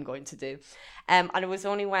is what I'm going to do. And it was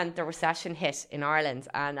only when the recession hit in Ireland,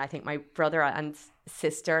 and I think my brother and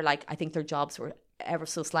sister, like I think their jobs were ever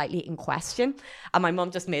so slightly in question, and my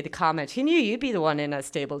mum just made the comment, "Who knew you'd be the one in a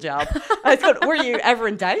stable job?" I was going, "Were you ever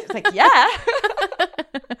in doubt?" It's like, yeah.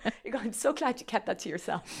 You go, I'm so glad you kept that to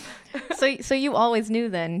yourself. So you always knew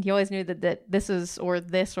then, you always knew that this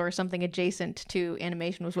or something adjacent to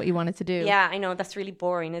animation was what you wanted to do. Yeah, I know, that's really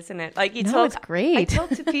boring, isn't it? Like it's great. I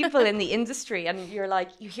talk to people in the industry, and you're like,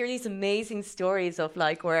 you hear these amazing stories of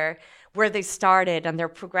like where they started and their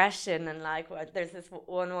progression, and like there's this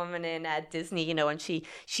one woman in Disney, you know, and she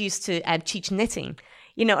used to teach knitting,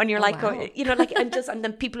 you know, and you're like, wow. you know, like, and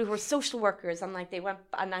then people who were social workers, and like they went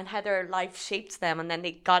and how their life shaped them, and then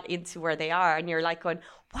they got into where they are, and you're like going,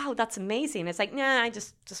 wow, that's amazing. It's like, nah, I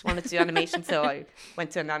just wanted to do animation, so I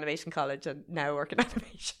went to an animation college and now work in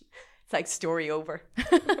animation. It's like story over.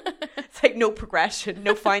 It's like no progression,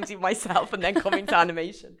 no finding myself and then coming to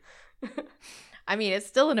animation. I mean, it's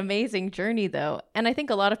still an amazing journey, though. And I think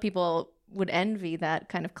a lot of people would envy that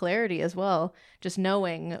kind of clarity as well, just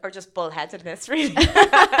knowing. Or just bullheadedness, really.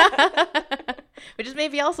 Which is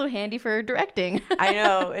maybe also handy for directing. I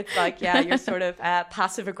know. It's like, yeah, you're sort of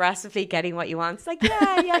passive-aggressively getting what you want. It's like,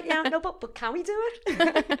 yeah, no, but can we do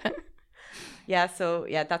it? Yeah, so,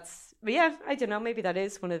 yeah, but yeah, I don't know, maybe that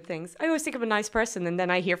is one of the things. I always think I'm a nice person, and then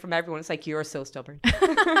I hear from everyone, it's like, you're so stubborn.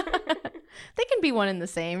 They can be one and the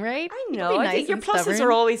same, right? I know. I think your pluses stubborn.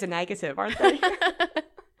 Are always a negative, aren't they?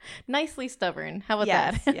 Nicely stubborn. How about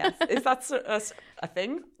that? Yes. Is that a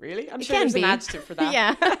thing, really? I'm sure there's an adjective for that.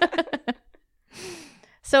 Yeah.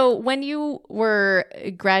 So when you were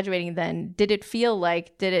graduating then, did it feel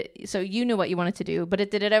like, so you knew what you wanted to do, but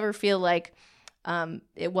did it ever feel like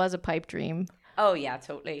it was a pipe dream? Oh, yeah,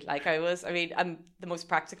 totally. Like I'm the most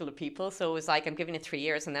practical of people. So it was like, I'm giving it 3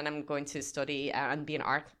 years and then I'm going to study and be an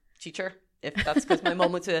art teacher, if that's because my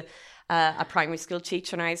mum was a primary school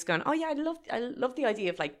teacher, and I was going, oh yeah, I love the idea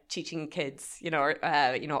of like teaching kids,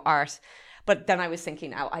 art. But then I was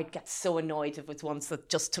thinking, oh, I'd get so annoyed if it was ones that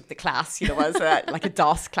just took the class, as like a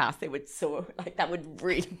DOS class. They would that would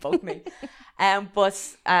really bug me.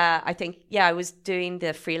 But I think, I was doing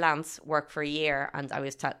the freelance work for a year, and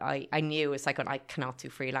I knew it's like, I cannot do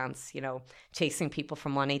freelance, chasing people for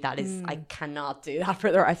money. That is, I cannot do that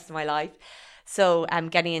for the rest of my life. So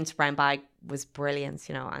getting into Brown Bag was brilliant,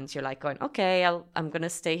 and you're like going, okay, I'm going to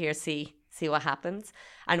stay here, see what happens.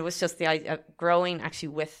 And it was just the idea growing actually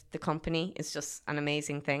with the company is just an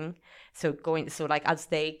amazing thing. So like as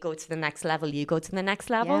they go to the next level, you go to the next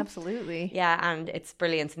level. Yeah, absolutely. Yeah, and it's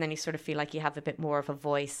brilliant. And then you sort of feel like you have a bit more of a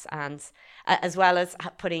voice, and as well as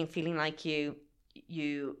feeling like you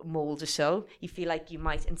mold a show, you feel like you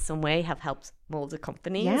might in some way have helped mold a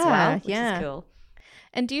company as well, which is cool.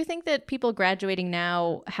 And do you think that people graduating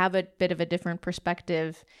now have a bit of a different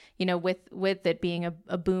perspective, with it being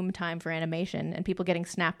a boom time for animation and people getting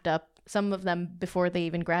snapped up, some of them before they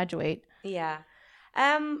even graduate? Yeah.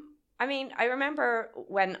 I mean, I remember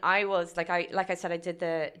when I was, like I said, I did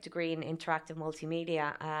the degree in interactive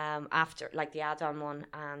multimedia after, like, the add-on one.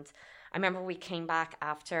 And I remember we came back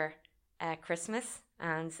after Christmas,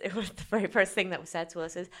 and it was the very first thing that was said to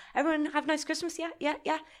us is, everyone have a nice Christmas? Yeah.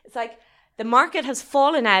 It's like, the market has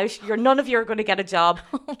fallen out. None of you are going to get a job.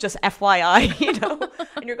 Just FYI,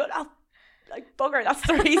 And you're going, oh, like bugger. That's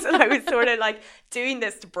the reason I was sort of like doing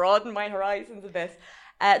this, to broaden my horizons a bit.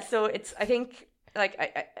 So it's, I think,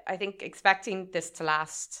 like I think expecting this to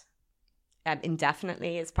last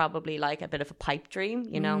indefinitely is probably like a bit of a pipe dream,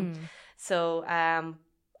 So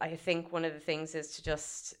I think one of the things is to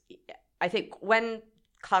just, I think when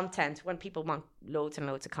people want loads and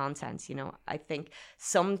loads of content, I think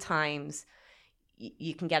sometimes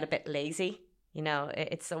you can get a bit lazy.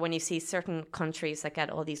 It's when you see certain countries that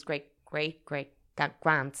get all these great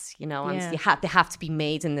grants, and they have to be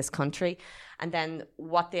made in this country, and then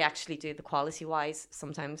what they actually do, the quality wise,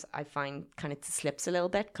 sometimes I find kind of slips a little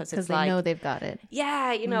bit, because it's like, they know they've got it.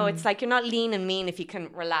 Yeah, it's like you're not lean and mean if you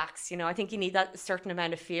can relax. I think you need that certain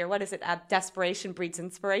amount of fear. What is it? Desperation breeds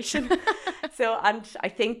inspiration. So, and I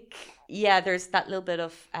think, there's that little bit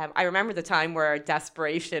of, I remember the time where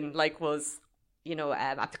desperation was,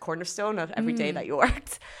 at the cornerstone of every day that you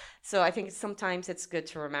worked. So I think sometimes it's good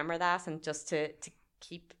to remember that, and just to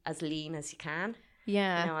keep as lean as you can.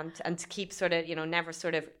 Yeah. And to keep sort of, never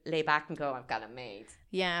sort of lay back and go, I've got it made.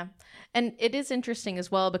 Yeah. And it is interesting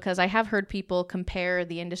as well, because I have heard people compare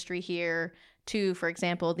the industry here to, for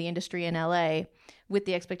example, the industry in LA, with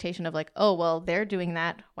the expectation of like, oh, well, they're doing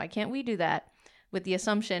that, why can't we do that? With the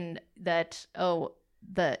assumption that, oh,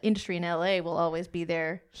 the industry in LA will always be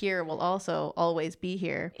there, here will also always be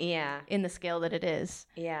here. Yeah. In the scale that it is.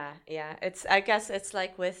 Yeah. It's, I guess it's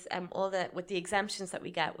like with with the exemptions that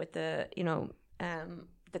we get with the,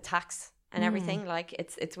 the tax and everything, like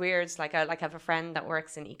it's weird. It's like I have a friend that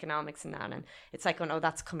works in economics and that, and it's like, oh,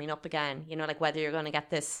 that's coming up again, like whether you're going to get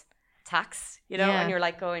this tax, and you're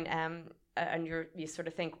like going, and you sort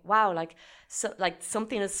of think, wow, like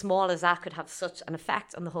something as small as that could have such an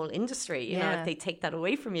effect on the whole industry, if they take that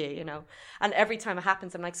away from you, And every time it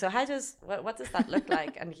happens, I'm like, so what does that look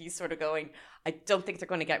like? And he's sort of going, I don't think they're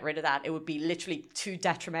going to get rid of that. It would be literally too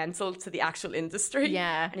detrimental to the actual industry.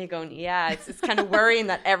 Yeah. And you're going, it's kind of worrying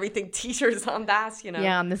that everything teeters on that,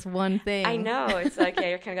 Yeah, on this one thing. I know. It's like,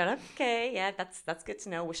 you're kind of going, okay, yeah, that's good to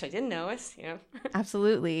know. Wish I didn't know it,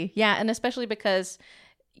 Absolutely. Yeah, and especially because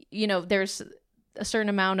there's a certain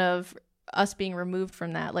amount of us being removed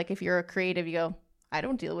from that. Like if you're a creative, you go, I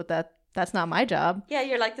don't deal with that. That's not my job. Yeah,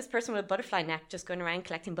 you're like this person with a butterfly net just going around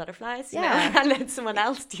collecting butterflies, and then someone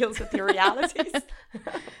else deals with your realities.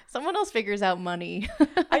 Someone else figures out money.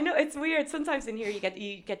 I know, it's weird. Sometimes in here you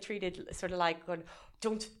get treated sort of like going,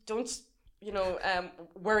 don't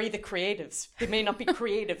worry the creatives. They may not be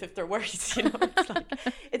creative if they're worried,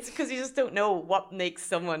 It's because you just don't know what makes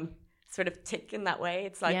someone sort of tick in that way.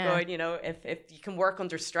 It's like going, if you can work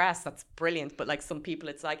under stress, that's brilliant. But like some people,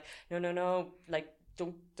 it's like, no, like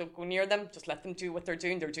don't go near them. Just let them do what they're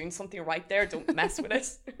doing. They're doing something right there. Don't mess with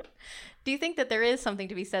it. Do you think that there is something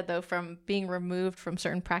to be said though from being removed from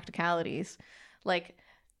certain practicalities? Like,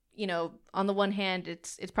 on the one hand,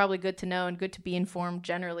 it's probably good to know and good to be informed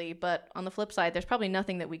generally, but on the flip side, there's probably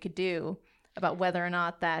nothing that we could do about whether or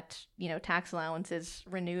not that, tax allowance is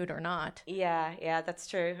renewed or not. Yeah, that's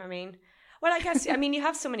true. I mean, well, I guess, you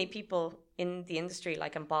have so many people in the industry,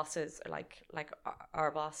 like, and bosses, like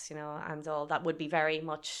our boss, and all that would be very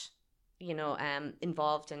much,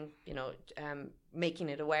 involved in, making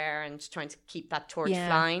it aware and trying to keep that torch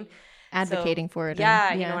flying. advocating for it.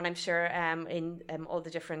 Yeah, you know, and I'm sure in all the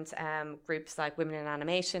different groups like Women in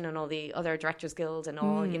Animation and all the other Directors Guild and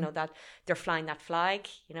all, you know, that they're flying that flag,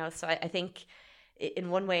 you know. So I think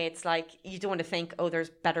in one way it's like you don't want to think, oh, there's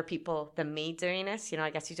better people than me doing it. You know,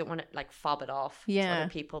 I guess you don't want to like fob it off to other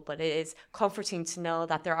people, but it is comforting to know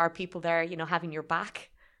that there are people there, you know, having your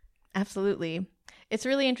back. Absolutely. It's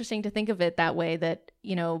really interesting to think of it that way, that,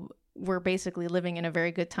 you know, we're basically living in a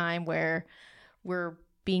very good time where we're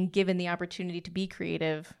being given the opportunity to be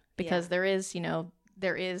creative, because there is, you know,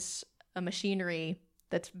 there is a machinery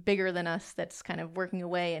that's bigger than us that's kind of working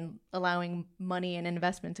away and allowing money and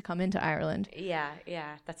investment to come into Ireland. Yeah,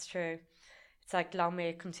 that's true. It's like long may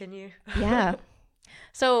it continue. Yeah.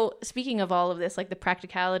 So speaking of all of this, like the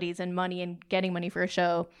practicalities and money and getting money for a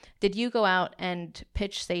show, did you go out and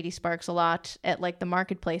pitch Sadie Sparks a lot at like the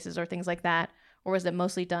marketplaces or things like that? Or was it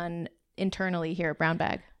mostly done internally here at Brown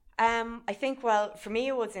Bag? I think, well, for me,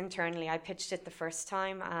 it was internally. I pitched it the first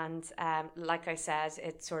time, and like I said,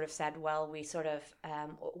 it sort of said, well, we sort of,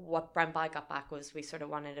 what Brown Bag got back was we sort of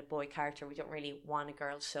wanted a boy character. We don't really want a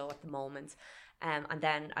girl show at the moment. And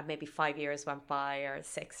then maybe 5 years went by, or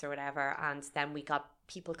 6 or whatever, and then we got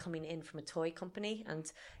people coming in from a toy company,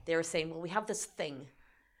 and they were saying, well, we have this thing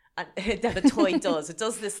that a toy does. It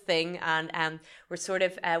does this thing, and we're sort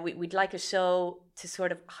of we'd like a show to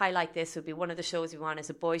sort of highlight this. It would be one of the shows we want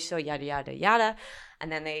as a boy show, yada yada yada.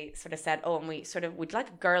 And then they sort of said, oh, and we'd like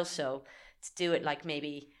a girl show to do it, like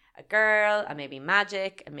maybe a girl and maybe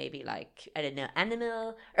magic and maybe like, I don't know,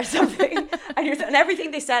 animal or something. And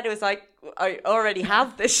everything they said, it was like, I already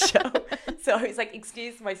have this show. So I was like,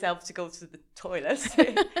 excuse myself to go to the toilet,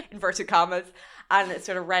 inverted commas, and it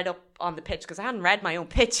sort of read up on the pitch, because I hadn't read my own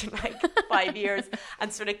pitch in like 5 years,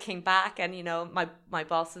 and sort of came back, and, you know, my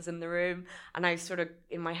boss was in the room, and I was sort of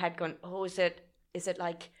in my head going, oh, is it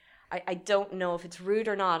like, I don't know if it's rude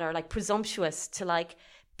or not, or like presumptuous to like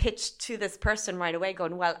pitch to this person right away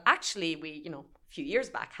going, well, actually we, you know, a few years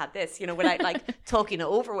back had this, you know, without like talking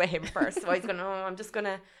over with him first. So I was going, oh, I'm just going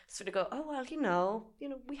to sort of go, oh, well, you know,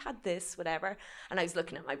 we had this, whatever. And I was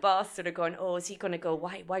looking at my boss sort of going, oh, is he going to go,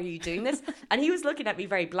 why are you doing this? And he was looking at me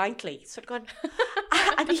very blankly, sort of going,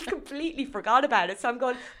 and he completely forgot about it. So I'm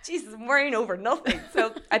going, Jesus, I'm worrying over nothing.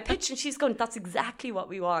 So I pitched, and she's going, that's exactly what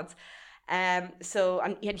we want. So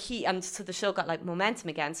the show got like momentum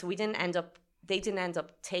again. So they didn't end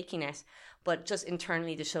up taking it, but just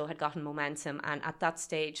internally the show had gotten momentum, and at that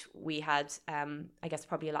stage we had I guess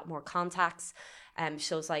probably a lot more contacts.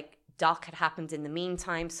 Shows like Doc had happened in the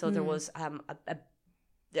meantime, so there was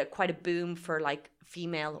quite a boom for like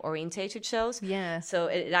female orientated shows. Yeah, so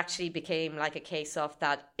it actually became like a case of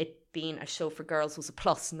that it being a show for girls was a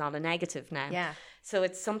plus, not a negative now. Yeah, so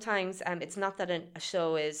it's sometimes it's not that a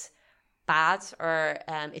show is bad, or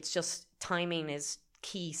it's just timing is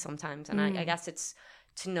key sometimes, and I guess it's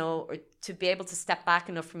to know, or to be able to step back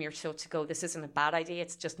enough from your show to go, this isn't a bad idea,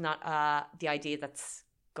 it's just not the idea that's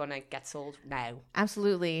gonna get sold now.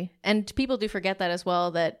 Absolutely. And people do forget that as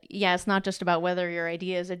well, that it's not just about whether your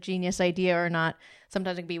idea is a genius idea or not.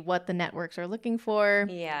 Sometimes it can be what the networks are looking for,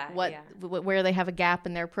 where they have a gap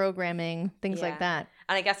in their programming, things like that.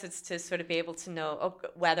 And I guess it's to sort of be able to know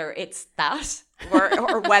whether it's that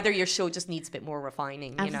or whether your show just needs a bit more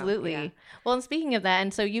refining. Absolutely. You know? Well, and speaking of that,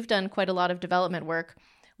 and so you've done quite a lot of development work.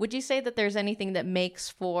 Would you say that there's anything that makes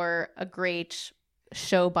for a great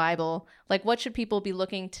show Bible? Like, what should people be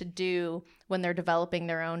looking to do when they're developing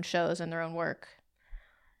their own shows and their own work?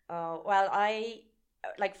 Well,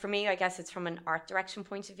 for me, I guess it's from an art direction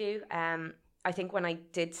point of view. I think when I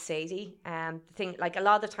did Sadie, the thing, like a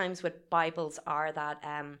lot of the times with Bibles are that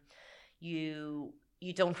you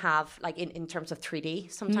don't have, like in terms of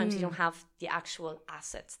 3D, sometimes you don't have the actual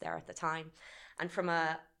assets there at the time. And from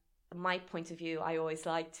my point of view, I always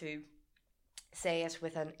like to say it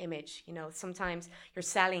with an image. You know, sometimes you're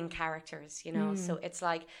selling characters, you know, so it's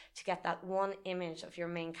like to get that one image of your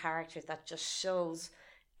main character that just shows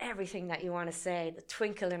everything that you want to say, the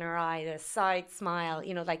twinkle in her eye, the side smile,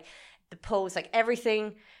 you know, like the pose, like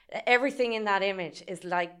everything in that image is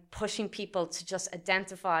like pushing people to just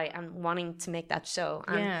identify and wanting to make that show.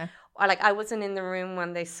 And I wasn't in the room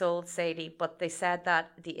when they sold Sadie, but they said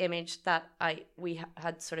that the image that we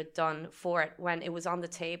had sort of done for it, when it was on the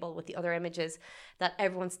table with the other images, that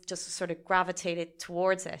everyone's just sort of gravitated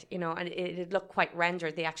towards it, you know, and it looked quite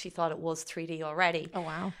rendered. They actually thought it was 3D already. Oh,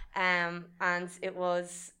 wow. And it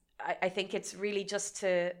was, I think it's really just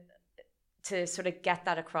to sort of get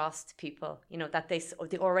that across to people, you know, that they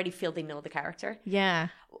already feel they know the character. Yeah.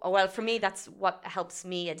 Well, for me, that's what helps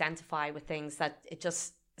me identify with things, that it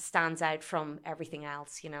just stands out from everything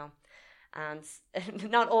else, you know. and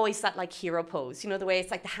not always that like hero pose, you know, the way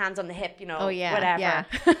it's like the hands on the hip, you know, whatever. Yeah.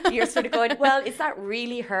 You're sort of going, well, is that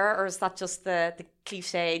really her, or is that just the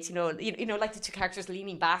cliched, you know, like the two characters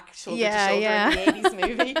leaning back shoulder to shoulder in the 80s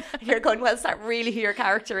movie. And you're going, well, is that really who your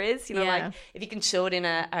character is? You know, like if you can show it in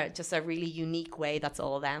just a really unique way, that's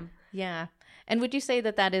all them. Yeah. And would you say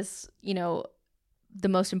that is, you know, the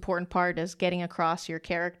most important part is getting across your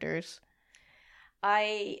characters?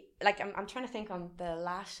 I'm trying to think on the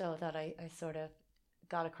last show that I sort of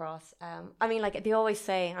got across. I mean, like they always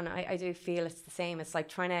say, and I do feel it's the same. It's like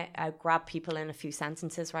trying to grab people in a few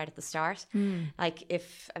sentences right at the start. Like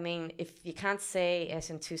if you can't say it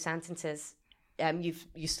in 2 sentences,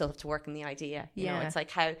 you still have to work on the idea. You know, it's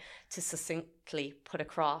like how to succinctly put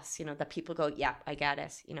across, you know, that people go, yeah, I get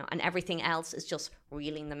it. You know, and everything else is just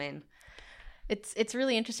reeling them in. It's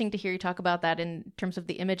really interesting to hear you talk about that in terms of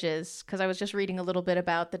the images, because I was just reading a little bit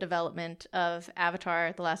about the development of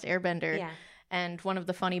Avatar: The Last Airbender. Yeah. And one of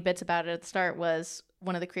the funny bits about it at the start was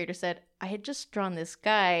one of the creators said, I had just drawn this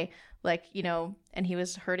guy, like, you know, and he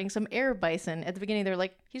was herding some air bison. At the beginning, they were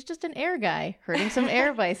like, he's just an air guy herding some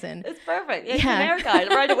air bison. It's perfect. Yeah, he's an air guy.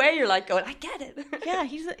 Right away, you're like going, I get it. Yeah,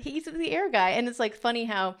 he's the air guy. And it's like funny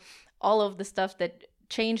how all of the stuff that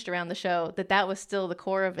changed around the show, that was still the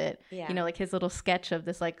core of it. Yeah. You know, like his little sketch of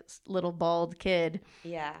this like little bald kid.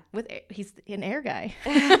 Yeah. He's an air guy.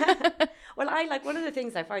 Well, I like one of the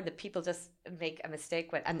things I find that people just make a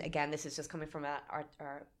mistake with, and again, this is just coming from a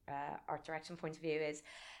art direction point of view, is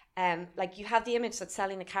like you have the image that's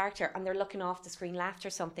selling the character and they're looking off the screen left or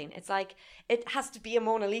something. It's like it has to be a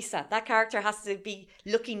Mona Lisa. That character has to be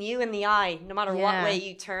looking you in the eye no matter what way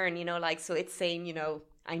you turn, you know, like, so it's saying, you know,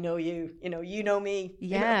 I know you, you know me.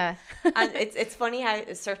 Yeah. You know? And it's funny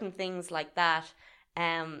how certain things like that,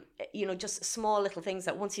 you know, just small little things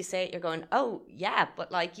that once you say it, you're going, oh yeah,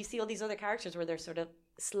 but like you see all these other characters where they're sort of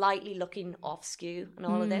slightly looking off skew and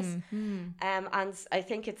all of this. And I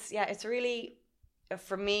think it's really,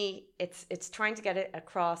 for me, it's trying to get it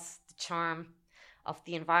across the charm of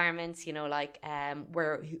the environment, you know, like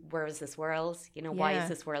where is this world, you know, why is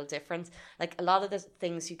this world different? Like a lot of the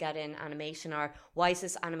things you get in animation are, why is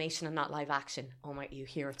this animation and not live action? Oh my, you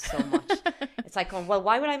hear it so much. It's like, well,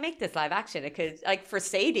 why would I make this live action? It could, like for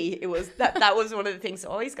Sadie, it was that was one of the things that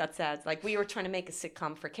always got said. Like we were trying to make a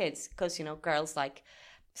sitcom for kids because, you know, girls like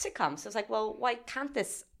sitcoms. So it's like, well, why can't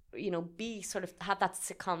this, you know, be sort of have that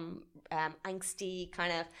sitcom angsty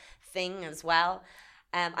kind of thing as well?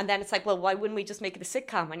 And then it's like, well, why wouldn't we just make it a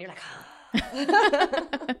sitcom? And you're like,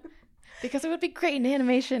 oh. Because it would be great in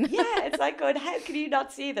animation. Yeah, it's like, going, how can you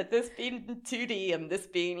not see that this being 2D and this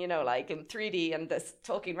being, you know, like in 3D and this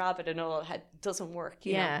talking rabbit and all doesn't work,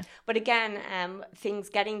 you know? But again,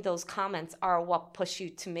 getting those comments are what push you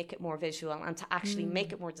to make it more visual and to actually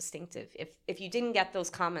make it more distinctive. If you didn't get those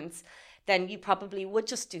comments, then you probably would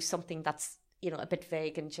just do something that's, you know, a bit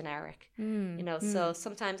vague and generic, you know, so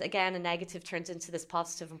sometimes, again, a negative turns into this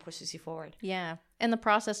positive and pushes you forward. Yeah. And the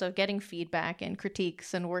process of getting feedback and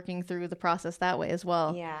critiques and working through the process that way as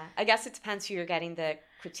well. Yeah. I guess it depends who you're getting the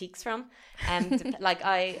critiques from. Like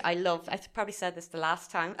I probably said this the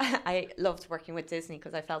last time, I loved working with Disney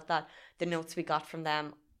because I felt that the notes we got from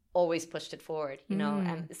them always pushed it forward, you know,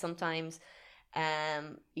 and sometimes...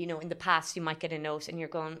 you know, in the past you might get a note and you're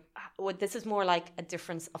going, well, this is more like a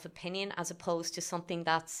difference of opinion as opposed to something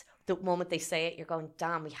that's the moment they say it, you're going,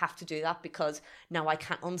 damn, we have to do that because now I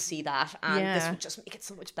can't unsee that and this would just make it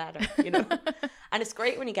so much better, you know. And it's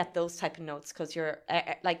great when you get those type of notes because you're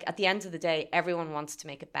like, at the end of the day, everyone wants to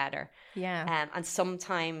make it better. And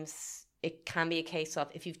sometimes it can be a case of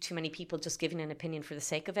if you've too many people just giving an opinion for the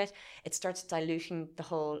sake of it, it starts diluting the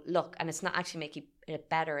whole look, and it's not actually making it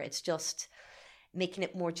better, it's just making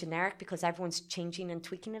it more generic because everyone's changing and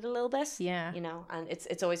tweaking it a little bit. You know, and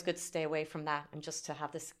it's always good to stay away from that and just to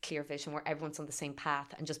have this clear vision where everyone's on the same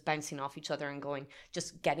path and just bouncing off each other and going,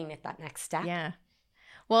 just getting it that next step.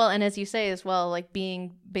 Well, and as you say as well, like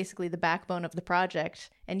being basically the backbone of the project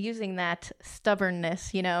and using that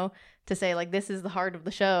stubbornness, you know, to say like, this is the heart of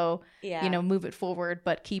the show, you know, move it forward,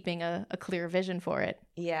 but keeping a clear vision for it.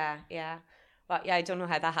 Well, I don't know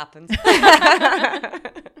how that happened.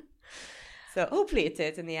 So hopefully it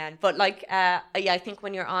did in the end. But like, I think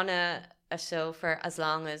when you're on a show for as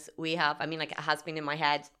long as we have, I mean, like it has been in my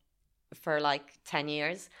head for like 10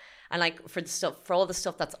 years. And like for all the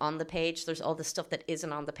stuff that's on the page, there's all the stuff that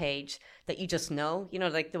isn't on the page that you just know, you know,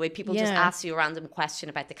 like the way people just ask you a random question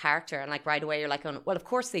about the character and like right away you're like, oh, well, of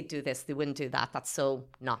course they do this. They wouldn't do that. That's so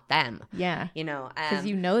not them. You know, because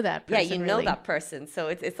you know that person. Yeah, you know that person. So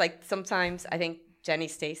it's like sometimes I think Jenny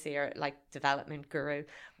Stacey, our like development guru,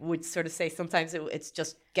 would sort of say sometimes it's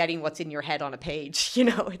just getting what's in your head on a page, you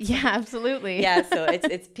know. It's yeah, absolutely. yeah, so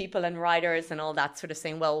it's people and writers and all that sort of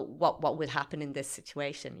saying, well, what would happen in this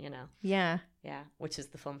situation, you know? Yeah. Yeah, which is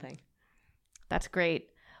the fun thing. That's great.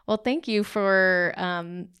 Well, thank you for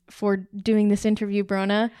doing this interview,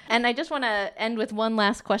 Brona. And I just want to end with one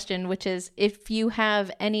last question, which is if you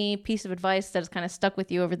have any piece of advice that has kind of stuck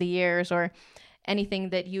with you over the years, or anything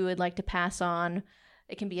that you would like to pass on.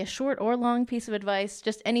 It can be a short or long piece of advice,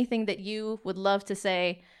 just anything that you would love to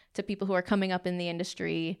say to people who are coming up in the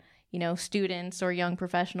industry, you know, students or young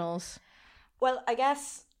professionals. Well, I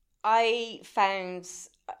guess I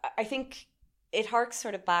think it harks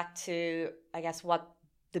sort of back to, I guess, what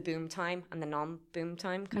the boom time and the non-boom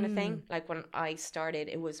time kind of thing. Like when I started,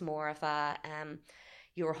 it was more of a,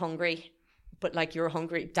 you were hungry, but like you were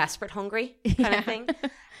hungry, desperate hungry kind of thing.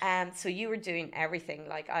 So you were doing everything.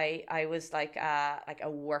 Like I was like a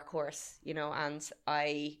workhorse, you know, and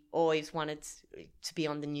I always wanted to be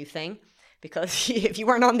on the new thing, because if you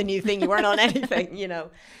weren't on the new thing, you weren't on anything, you know.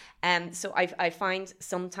 So I find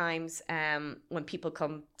sometimes when people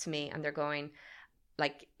come to me and they're going,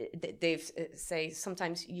 like they've say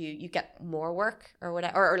sometimes you get more work or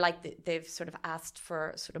whatever, or like they've sort of asked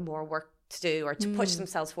for sort of more work to do or to push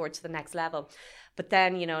themselves forward to the next level. But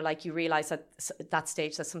then, you know, like you realize at that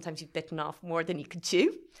stage that sometimes you've bitten off more than you can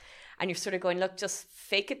chew, and you're sort of going, look, just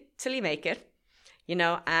fake it till you make it, you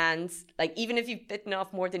know. And like, even if you've bitten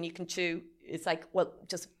off more than you can chew, it's like, well,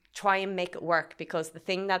 just try and make it work, because the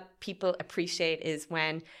thing that people appreciate is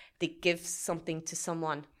when they give something to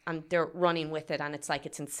someone and they're running with it, and it's like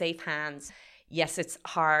it's in safe hands. Yes, it's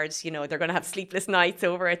hard, you know, they're going to have sleepless nights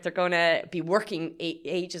over it, they're going to be working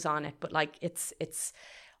ages on it, but like it's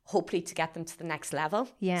hopefully to get them to the next level.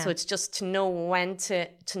 Yeah. So it's just to know when to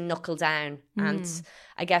knuckle down. And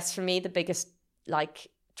I guess for me, the biggest like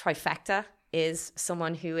trifecta is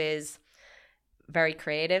someone who is very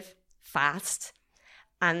creative, fast,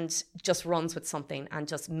 and just runs with something and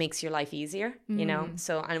just makes your life easier, you know?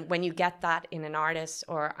 So, and when you get that in an artist,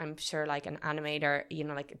 or I'm sure like an animator, you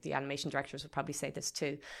know, like the animation directors would probably say this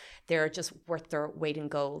too, they're just worth their weight in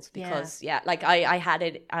gold, because like I have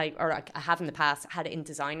in the past had it in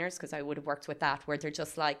designers, because I would have worked with that, where they're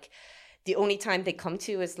just like, the only time they come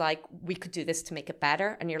to you is like, we could do this to make it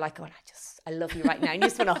better. And you're like, oh, I love you right now. And you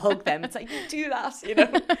just want to hug them. It's like, you do that, you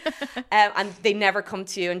know? And they never come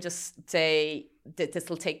to you and just say, this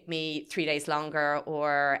will take me 3 days longer,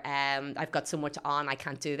 or I've got so much on, I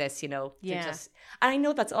can't do this, you know? Yeah. And I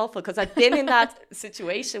know that's awful, because I've been in that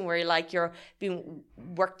situation where like you're being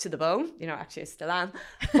worked to the bone, you know, actually I still am.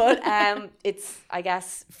 But it's, I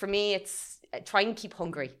guess, for me, it's try and keep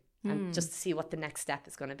hungry. And just to see what the next step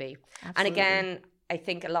is going to be. Absolutely. And again, I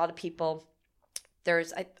think a lot of people,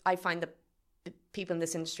 I find that people in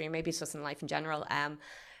this industry, maybe it's just in life in general,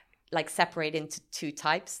 like separate into two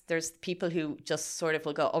types. There's people who just sort of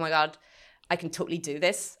will go, oh my God, I can totally do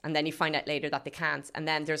this. And then you find out later that they can't. And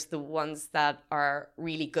then there's the ones that are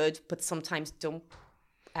really good, but sometimes don't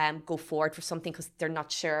go forward for something because they're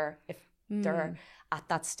not sure if they're at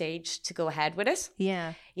that stage to go ahead with it.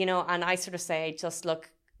 Yeah. You know, and I sort of say, just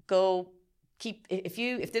look,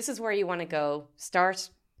 if this is where you want to go, start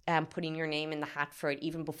putting your name in the hat for it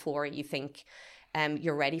even before you think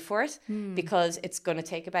you're ready for it, because it's going to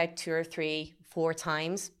take about 2 or 3, 4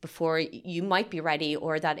 times before you might be ready,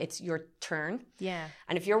 or that it's your turn. Yeah.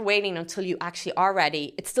 And if you're waiting until you actually are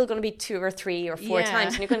ready, it's still going to be 2 or 3 or 4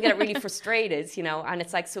 times, and you're going to get really frustrated, you know. And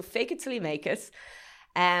it's like, so fake it till you make it.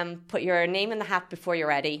 Put your name in the hat before you're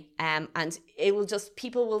ready, and it will just,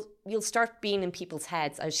 you'll start being in people's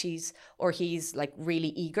heads as she's or he's like really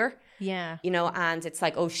eager, you know, and it's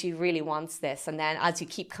like, oh, she really wants this, and then as you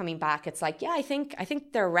keep coming back, it's like, yeah, I think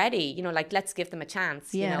they're ready, you know, like let's give them a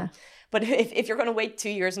chance, you know. But if you're going to wait 2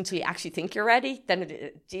 years until you actually think you're ready,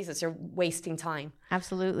 then Jesus, you're wasting time.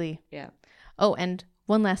 Absolutely. Yeah. Oh, and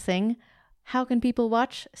one last thing. How can people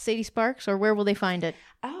watch Sadie Sparks, or where will they find it?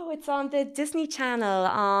 Oh, it's on the Disney Channel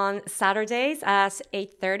on Saturdays at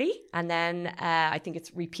 8:30, and then I think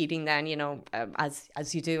it's repeating then, you know, as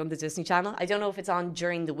you do on the Disney Channel. I don't know if it's on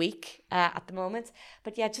during the week at the moment,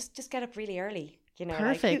 but yeah, just get up really early. You know,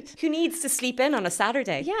 perfect. Like, who needs to sleep in on a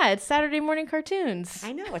Saturday? Yeah, it's Saturday morning cartoons.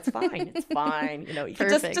 I know, it's fine. It's fine. You know, you can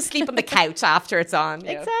just sleep on the couch after it's on.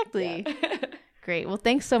 Exactly. Yeah. Great. Well,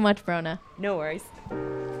 thanks so much, Brona. No worries.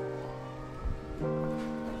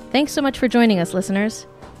 Thanks so much for joining us, listeners.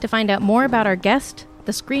 To find out more about our guest,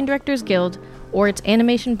 the Screen Directors Guild, or its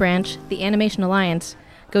animation branch, the Animation Alliance,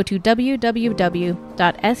 go to www.sdgi.ie.